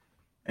Washington.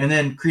 And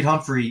then Creed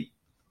Humphrey,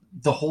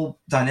 the whole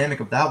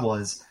dynamic of that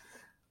was,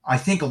 I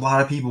think a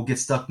lot of people get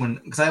stuck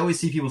because I always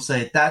see people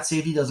say that that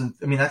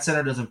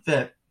center doesn't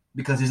fit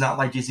because he's not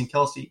like Jason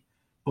Kelce.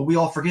 But we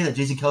all forget that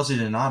Jason Kelce is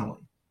an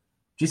anomaly.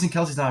 Jason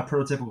Kelce's not a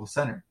prototypical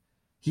center.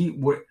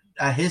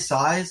 At his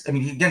size, I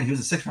mean, again, he was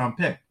a 6th-round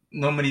pick.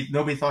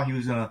 Nobody thought he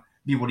was going to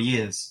be what he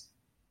is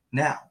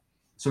now.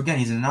 So again,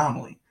 he's an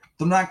anomaly.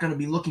 They're not going to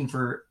be looking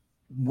for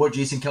what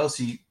Jason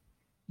Kelce,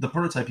 the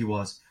prototype he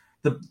was.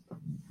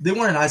 They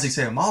wanted Isaac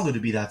Seumalo to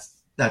be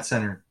that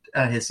center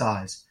at his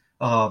size.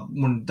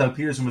 When Doug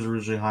Peterson was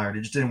originally hired,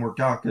 it just didn't work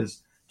out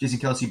because Jason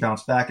Kelce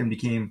bounced back and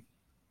became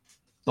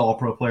the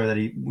all-pro player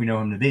that we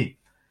know him to be.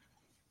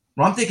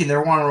 Well, I'm thinking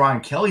they're wanting a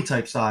Ryan Kelly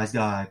type size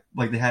guy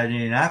like they had in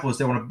Indianapolis.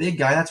 They want a big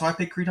guy. That's why I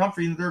picked Creed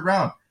Humphrey in the 3rd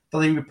round.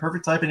 Thought he would be a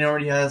perfect type, and he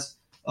already has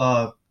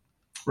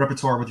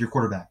repertoire with your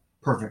quarterback.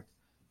 Perfect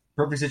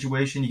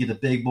situation. You get the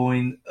big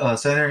boy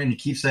center, and you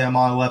keep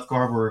Seumalo left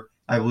guard where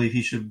I believe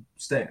he should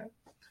stay at.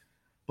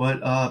 But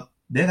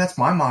yeah, that's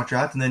my mock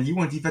draft. And then you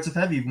went defensive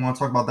heavy. If you want to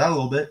talk about that a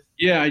little bit.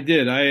 Yeah, I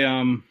did.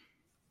 I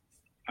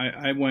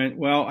went,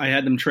 well, I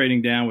had them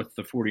trading down with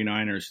the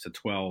 49ers to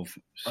 12.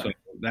 So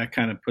that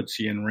kind of puts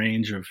you in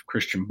range of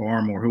Christian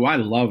Barmore, who I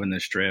love in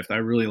this draft. I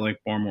really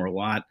like Barmore a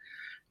lot.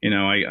 You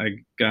know,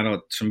 I got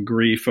some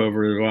grief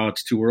over, well,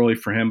 it's too early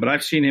for him. But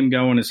I've seen him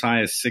going as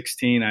high as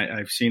 16.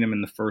 I've seen him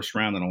in the 1st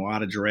round in a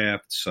lot of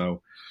drafts.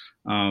 So,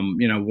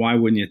 why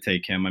wouldn't you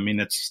take him? I mean,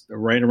 that's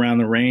right around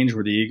the range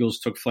where the Eagles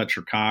took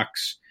Fletcher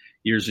Cox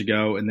years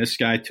ago. And this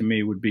guy, to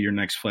me, would be your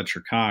next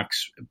Fletcher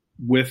Cox,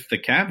 with the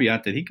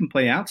caveat that he can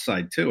play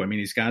outside too. I mean,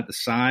 he's got the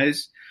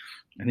size.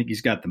 I think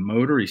he's got the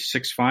motor. He's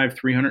 6'5",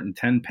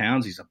 310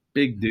 pounds. He's a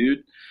big dude.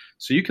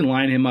 So you can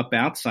line him up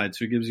outside.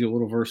 So it gives you a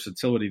little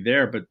versatility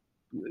there. But,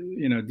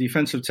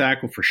 defensive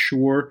tackle for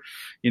sure.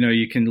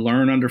 You can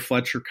learn under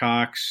Fletcher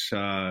Cox,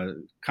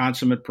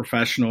 consummate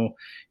professional.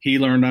 He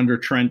learned under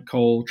Trent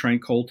Cole.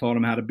 Trent Cole taught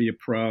him how to be a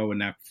pro. And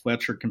now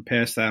Fletcher can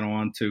pass that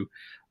on to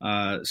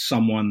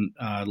someone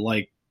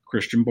like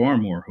Christian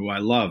Barmore, who I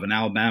love, an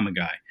Alabama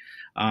guy.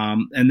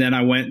 And then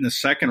I went in the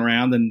 2nd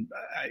round, and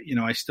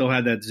I still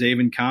had that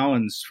Zaven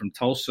Collins from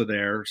Tulsa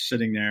there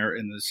sitting there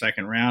in the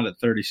 2nd round at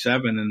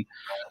 37. And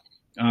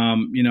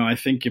I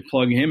think you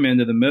plug him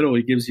into the middle,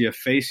 he gives you a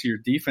face of your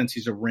defense.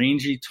 He's a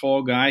rangy,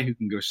 tall guy who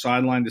can go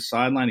sideline to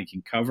sideline. He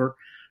can cover.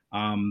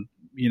 I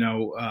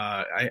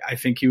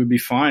think he would be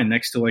fine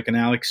next to like an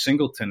Alex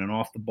Singleton, an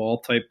off the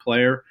ball type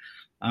player.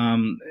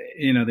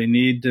 They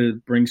need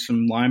to bring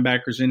some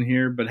linebackers in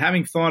here, but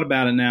having thought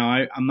about it now,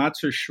 I'm not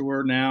so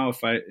sure now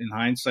if in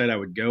hindsight, I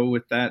would go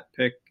with that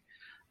pick.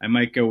 I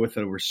might go with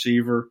a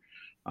receiver,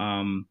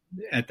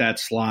 at that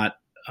slot.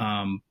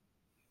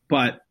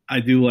 But I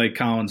do like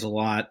Collins a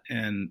lot,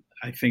 and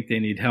I think they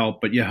need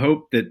help, but you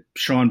hope that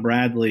Sean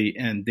Bradley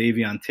and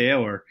Davion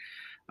Taylor,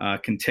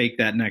 can take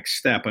that next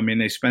step. I mean,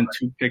 they spent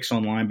 2 picks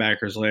on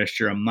linebackers last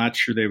year. I'm not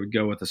sure they would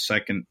go with a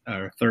 2nd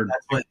or 3rd.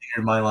 That's what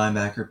my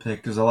linebacker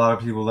pick, because a lot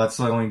of people, that's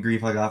the only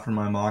grief I got from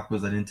my mock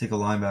was I didn't take a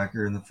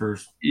linebacker in the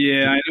 1st.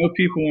 Yeah, I know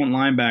people want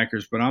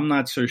linebackers, but I'm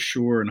not so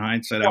sure in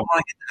hindsight. I want to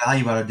get the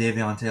value out of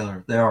Davion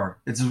Taylor. They are.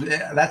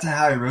 That's a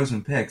Howie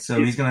Roseman pick.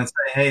 So he's going to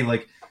say, hey,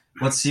 like,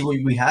 let's see what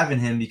we have in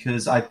him,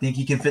 because I think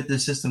he can fit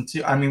this system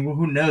too. I mean,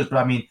 who knows? But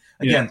I mean,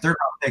 again, 3rd round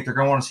pick, they're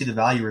going to want to see the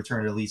value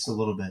return at least a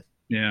little bit.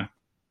 Yeah.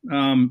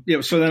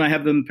 So then I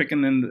have them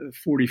picking in the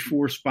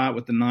 44 spot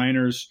with the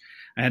Niners.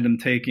 I had them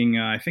taking,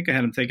 a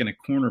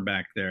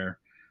cornerback there.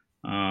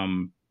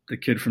 The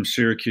kid from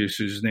Syracuse,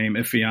 whose name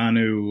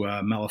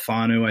Ifeanu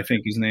Melifanu, I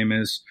think his name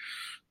is.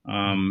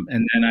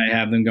 And then I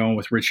have them going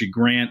with Richie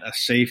Grant, a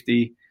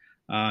safety,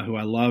 who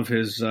I love.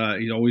 He's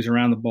always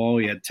around the ball.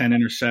 He had 10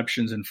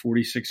 interceptions in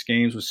 46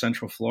 games with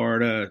Central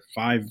Florida,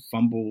 5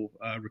 fumble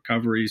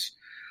recoveries.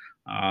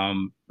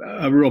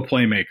 A real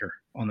playmaker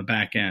on the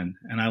back end.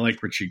 And I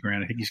like Richie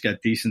Grant. I think he's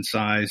got decent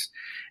size.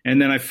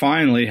 And then I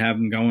finally have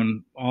him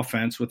going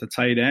offense with a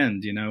tight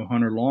end,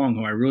 Hunter Long,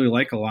 who I really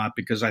like a lot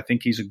because I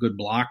think he's a good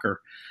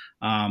blocker.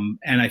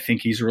 And I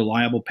think he's a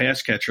reliable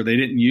pass catcher. They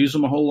didn't use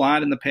him a whole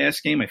lot in the pass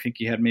game. I think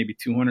he had maybe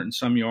 200 and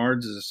some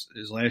yards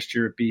his last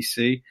year at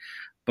BC,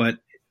 but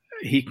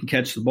he can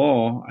catch the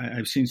ball.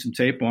 I've seen some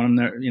tape on him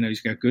there.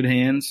 He's got good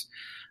hands,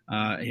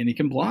 and he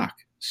can block.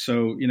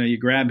 So, you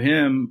grab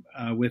him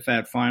with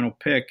that final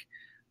pick,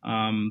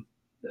 from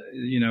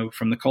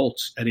the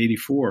Colts at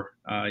 84.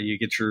 You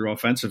get your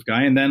offensive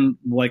guy. And then,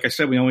 like I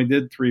said, we only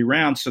did 3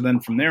 rounds. So then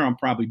from there, I'm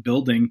probably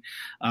building,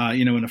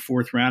 in the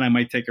 4th round, I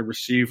might take a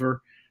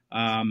receiver,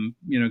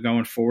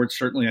 going forward.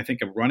 Certainly, I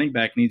think a running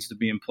back needs to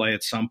be in play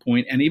at some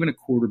point, and even a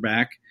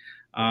quarterback.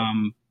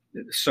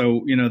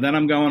 So, then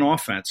I'm going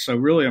offense. So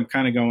really, I'm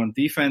kind of going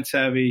defense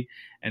heavy.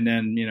 And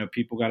then,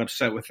 people got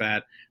upset with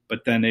that.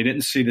 But then they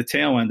didn't see the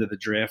tail end of the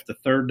draft, the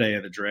 3rd day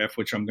of the draft,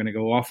 which I'm going to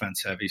go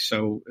offense heavy.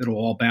 So it'll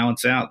all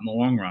balance out in the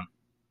long run.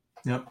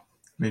 Yep.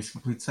 Makes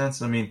complete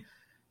sense. I mean,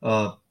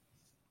 I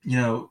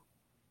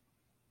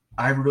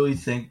really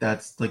think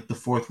that's like the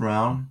 4th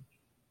round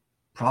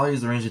probably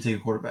is the range to take a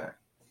quarterback.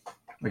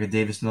 Like a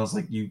Davis Mills,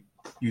 like you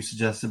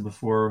suggested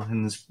before,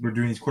 and we're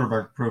doing these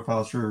quarterback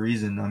profiles for a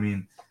reason. I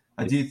mean,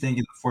 I do think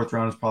in the 4th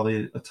round is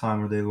probably a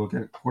time where they look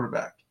at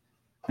quarterback.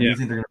 I do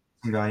think they're going to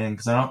put some guy in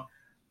because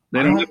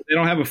they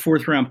don't have a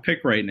 4th round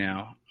pick right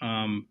now.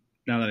 Now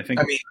that I think,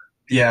 but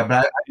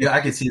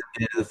I could see them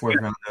getting into the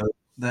 4th round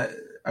though.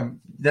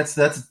 That's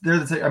they're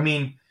the thing. I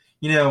mean,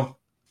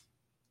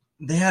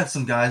 they have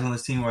some guys on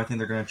this team where I think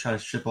they're going to try to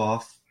ship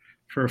off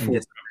for a 4th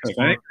round pick.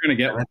 I think they're going to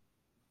get one.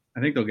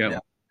 I think they'll get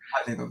one.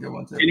 I think they'll get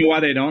one too. You know why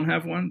they don't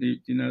have one? Do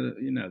you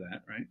know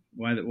that, right?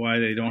 Why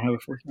they don't have a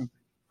 4th round pick?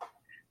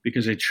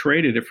 Because they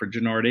traded it for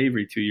Jannard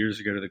Avery 2 years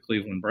ago to the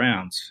Cleveland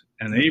Browns.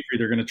 And Avery,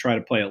 they're going to try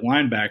to play at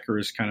linebacker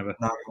as kind of a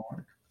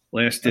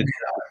last ditch.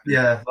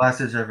 Last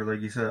ditch effort,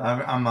 like you said.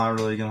 I'm not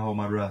really going to hold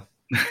my breath.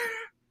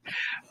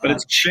 But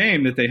it's a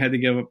shame that they had to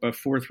give up a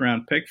 4th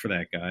round pick for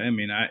that guy. I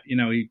mean,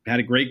 he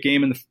had a great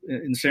game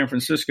in San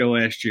Francisco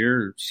last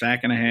year, sack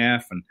and a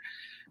half, and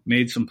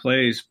made some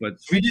plays. But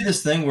we do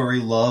this thing where we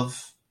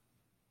love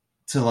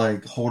to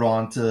like hold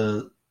on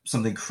to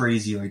something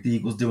crazy, like the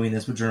Eagles doing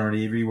this with Jannard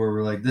Avery, where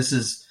we're like, this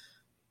is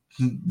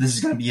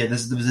going to be it.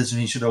 This is the position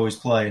he should always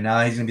play. And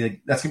now he's going to be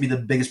like, that's going to be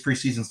the biggest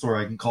preseason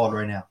story I can call it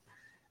right now.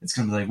 It's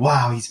going to be like,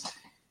 wow,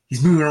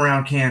 he's moving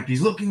around camp.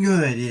 He's looking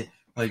good.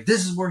 Like,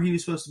 this is where he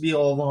was supposed to be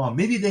all along.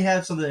 Maybe they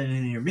have something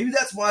in here. Maybe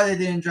that's why they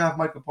didn't draft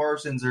Micah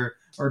Parsons or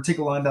take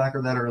a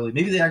linebacker that early.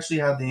 Maybe they actually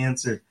have the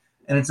answer,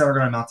 and it's never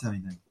going to amount to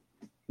anything.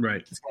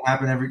 Right. It's going to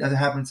happen I feel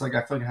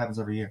like it happens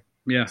every year.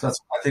 Yeah. So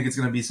I think it's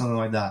going to be something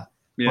like that.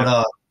 Yeah.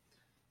 But,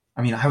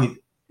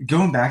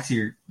 going back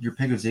to your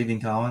pick of Xavier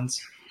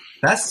Collins,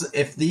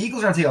 if the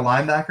Eagles are going to take a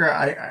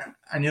linebacker,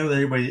 I know that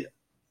everybody,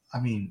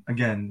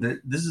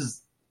 again,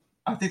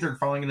 I think they're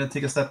finally going to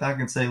take a step back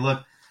and say,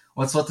 look,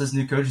 let's let this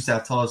new coaching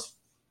staff tell us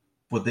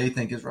what they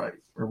think is right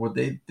or what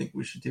they think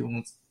we should do. And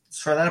let's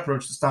try that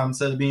approach this time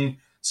instead of being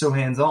so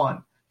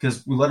hands-on,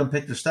 because we let them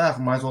pick their staff.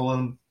 We might as well let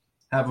them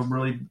have a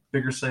really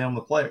bigger say on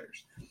the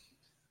players.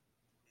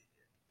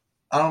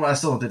 I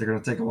still don't think they're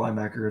going to take a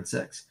linebacker at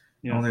 6.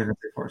 Yeah. I don't think they're going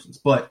to take Parsons.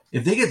 But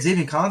if they get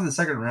Xavier Collins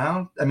in the 2nd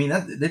round,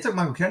 they took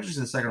Michael Kendricks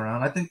in the 2nd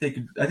round. I think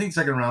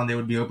 2nd round they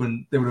would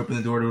open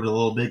the door to it a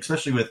little bit,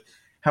 especially with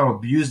how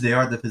abused they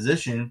are at the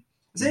position.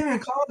 Xavier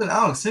Collins and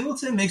Alex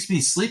Singleton makes me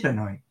sleep at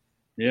night.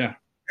 Yeah.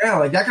 Yeah,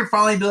 like I could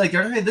finally be like,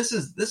 hey, this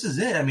is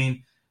it. I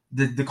mean,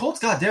 the Colts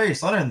got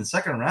Darius Leonard in the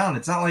 2nd round.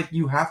 It's not like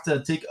you have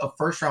to take a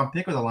 1st round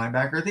pick with a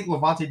linebacker. I think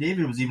Levante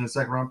David was even a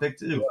 2nd round pick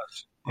too.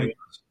 He was.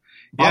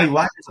 Bobby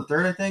Wagner's a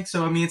 3rd, I think.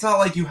 So it's not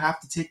like you have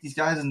to take these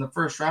guys in the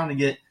 1st round to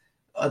get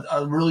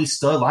a really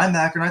stud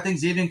linebacker. And I think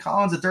Xavier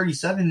Collins at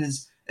 37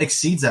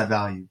 exceeds that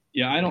value.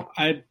 Yeah,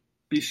 I'd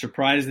be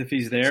surprised if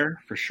he's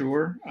there for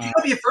sure. He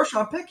might be a 1st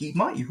round pick. He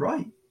might. You're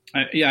right.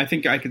 I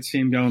think I could see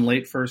him going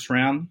late 1st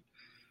round,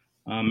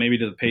 maybe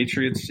to the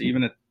Patriots,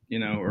 even at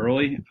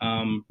early.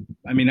 I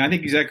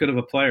think he's that good of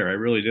a player. I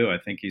really do. I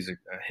think he's a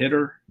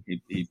hitter.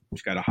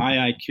 He's got a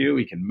high IQ.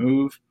 He can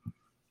move.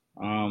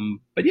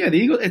 But yeah, the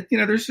Eagles,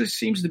 there just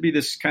seems to be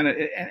this kind of,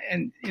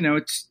 and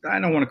I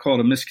don't want to call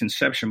it a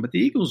misconception, but the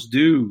Eagles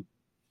do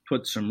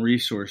put some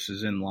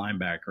resources in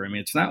linebacker.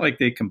 It's not like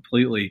they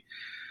completely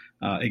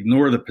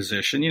ignore the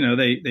position.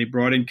 They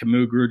brought in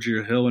Camus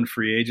Grugier-Hill in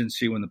free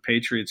agency when the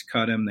Patriots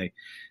cut him.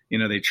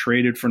 They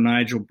traded for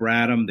Nigel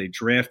Bradham. They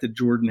drafted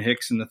Jordan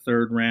Hicks in the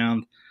 3rd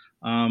round.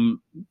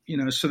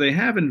 So they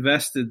have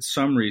invested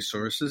some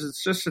resources.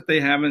 It's just that they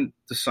haven't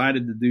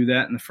decided to do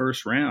that in the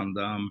 1st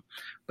round.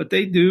 But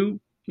they do,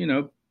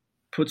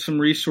 put some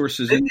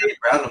resources in.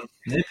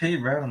 They paid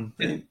Bradham.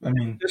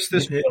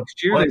 This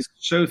next year, they're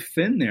so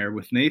thin there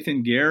with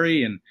Nathan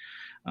Gary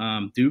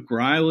and Duke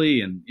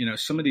Riley and,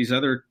 some of these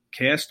other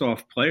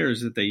cast-off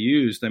players that they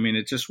used.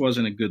 It just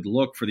wasn't a good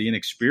look for the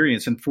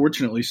inexperience.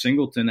 Unfortunately,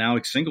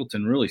 Alex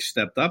Singleton really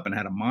stepped up and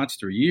had a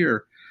monster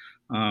year.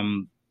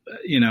 And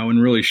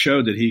really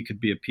showed that he could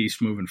be a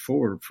piece moving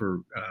forward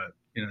for,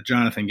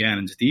 Jonathan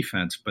Gannon's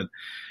defense. But,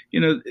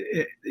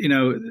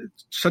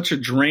 such a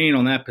drain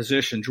on that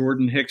position.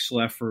 Jordan Hicks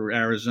left for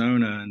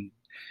Arizona, and,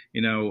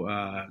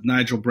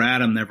 Nigel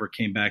Bradham never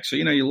came back. So,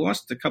 you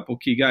lost a couple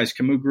key guys.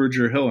 Camus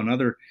Grugier-Hill,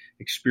 another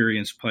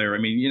experienced player. I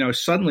mean,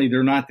 suddenly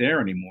they're not there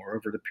anymore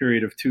over the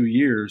period of 2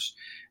 years.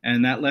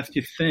 And that left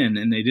you thin,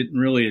 and they didn't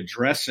really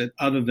address it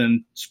other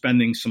than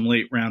spending some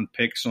late-round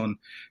picks on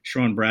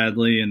Sean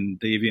Bradley and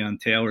Davion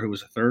Taylor, who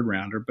was a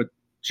third-rounder. But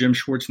Jim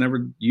Schwartz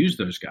never used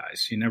those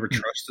guys. He never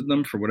trusted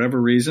them for whatever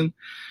reason.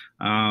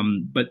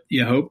 But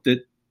you hope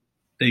that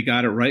they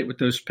got it right with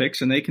those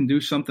picks and they can do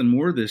something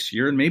more this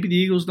year. And maybe the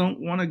Eagles don't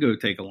want to go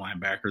take a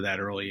linebacker that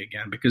early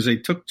again because they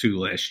took 2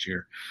 last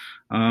year.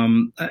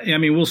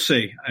 We'll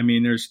see. I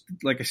mean,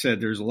 like I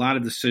said, there's a lot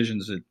of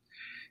decisions that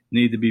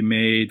need to be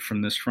made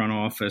from this front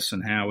office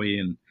and Howie.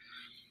 And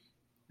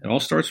it all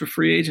starts with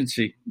free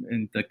agency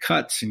and the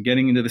cuts and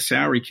getting into the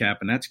salary cap.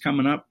 And that's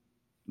coming up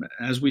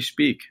as we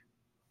speak.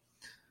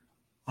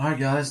 All right,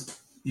 guys.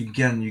 You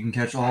can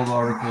catch all the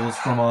articles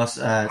from us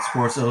at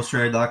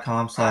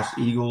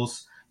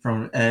sportsillustrated.com/Eagles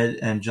from Ed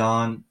and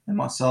John and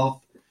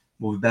myself.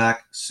 We'll be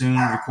back soon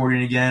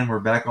recording again. We're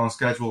back on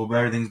schedule.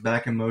 Everything's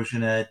back in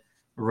motion, Ed.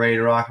 We're ready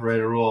to rock, ready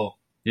to roll.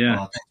 Yeah.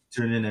 Thanks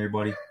for tuning in,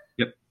 everybody.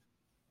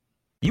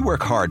 You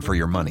work hard for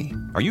your money.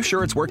 Are you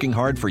sure it's working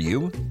hard for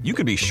you? You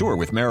can be sure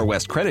with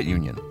MeriWest Credit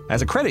Union.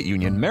 As a credit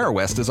union,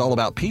 MeriWest is all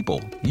about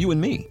people, you and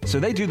me. So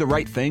they do the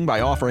right thing by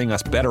offering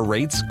us better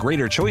rates,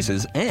 greater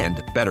choices,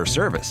 and better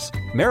service.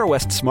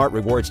 MeriWest Smart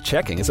Rewards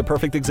Checking is a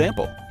perfect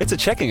example. It's a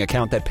checking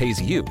account that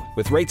pays you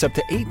with rates up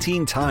to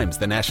 18 times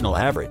the national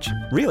average.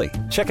 Really?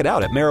 Check it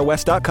out at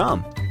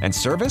MeriWest.com. And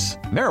service?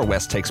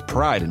 MeriWest takes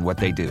pride in what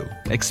they do.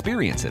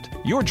 Experience it.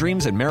 Your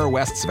dreams and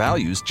MeriWest's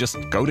values just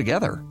go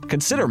together.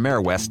 Consider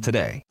MeriWest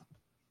today.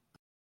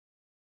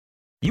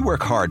 You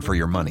work hard for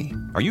your money.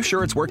 Are you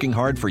sure it's working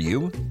hard for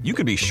you? You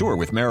can be sure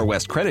with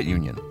MeriWest Credit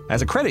Union.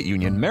 As a credit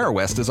union,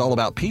 MeriWest is all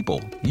about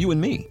people, you and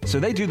me. So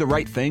they do the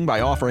right thing by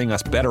offering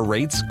us better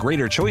rates,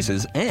 greater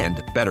choices,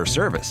 and better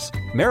service.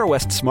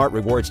 MeriWest Smart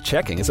Rewards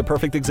Checking is a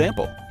perfect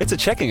example. It's a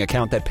checking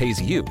account that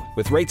pays you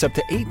with rates up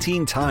to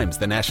 18 times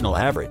the national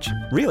average.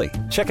 Really?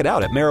 Check it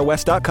out at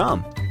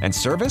MeriWest.com. And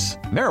service?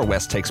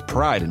 MeriWest takes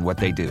pride in what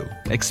they do.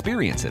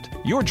 Experience it.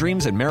 Your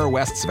dreams and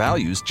MeriWest's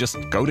values just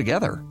go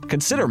together.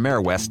 Consider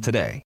MeriWest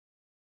today.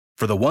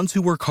 For the ones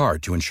who work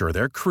hard to ensure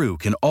their crew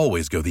can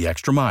always go the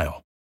extra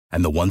mile,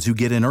 and the ones who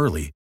get in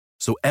early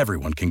so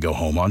everyone can go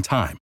home on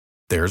time,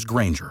 there's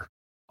Grainger,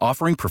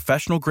 offering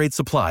professional-grade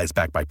supplies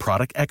backed by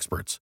product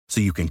experts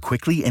so you can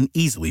quickly and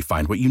easily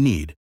find what you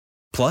need.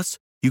 Plus,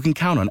 you can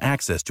count on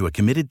access to a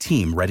committed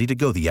team ready to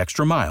go the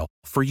extra mile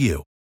for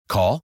you.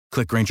 Call,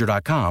 click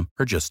Grainger.com,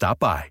 or just stop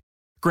by.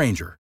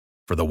 Grainger,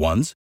 for the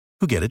ones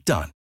who get it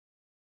done.